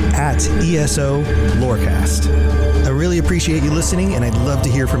Twitter @ESO Lorecast. I really appreciate you listening, and I'd love to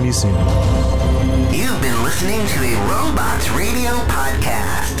hear from you soon. You've been listening to a Robots Radio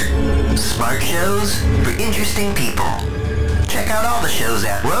podcast. Smart shows for interesting people. Check out all the shows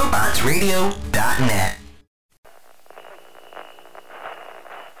at robotsradio.net.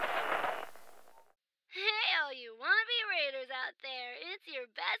 It's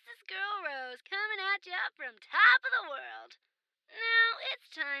your bestest girl, Rose, coming at you from top of the world. Now it's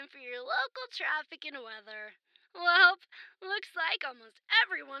time for your local traffic and weather. Well, looks like almost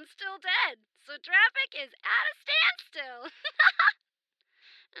everyone's still dead, so traffic is at a standstill.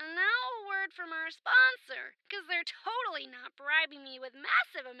 And now a word from our sponsor, because they're totally not bribing me with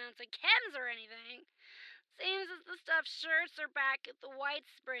massive amounts of chems or anything. Seems as the stuffed shirts are back at the White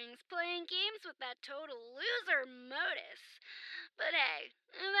Springs playing games with that total loser Modus. But hey,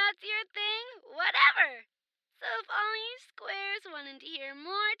 if that's your thing, whatever. So if all you squares wanted to hear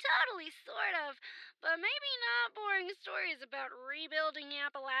more totally sort of, but maybe not boring stories about rebuilding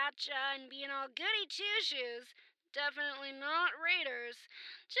Appalachia and being all goody two-shoes, definitely not Raiders,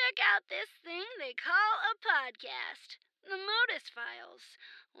 check out this thing they call a podcast, the Modus Files,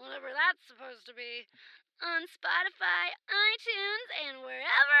 whatever that's supposed to be. On Spotify, iTunes, and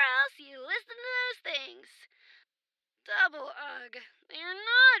wherever else you listen to those things. Double ugh. They're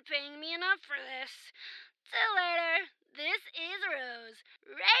not paying me enough for this. Till later, this is Rose.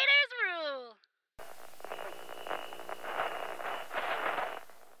 Raiders rule!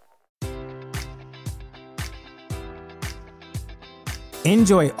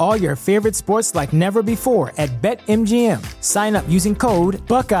 Enjoy all your favorite sports like never before at BetMGM. Sign up using code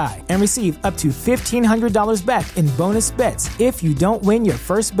Buckeye and receive up to $1,500 back in bonus bets if you don't win your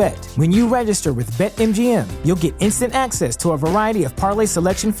first bet. When you register with BetMGM, you'll get instant access to a variety of parlay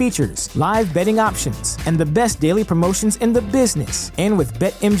selection features, live betting options, and the best daily promotions in the business. And with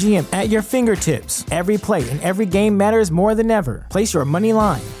BetMGM at your fingertips, every play and every game matters more than ever. Place your money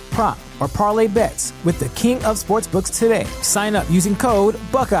line, prop, or parlay bets with the king of sportsbooks today. Sign up using code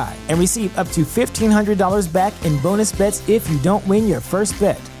Buckeye and receive up to $1,500 back in bonus bets if you don't win your first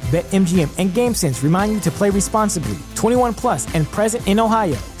bet. BetMGM and GameSense remind you to play responsibly. 21 plus and present in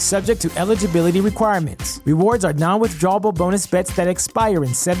Ohio, subject to eligibility requirements. Rewards are non-withdrawable bonus bets that expire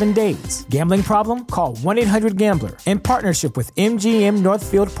in 7 days. Gambling problem? Call 1-800-GAMBLER in partnership with MGM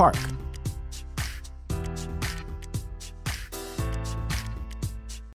Northfield Park.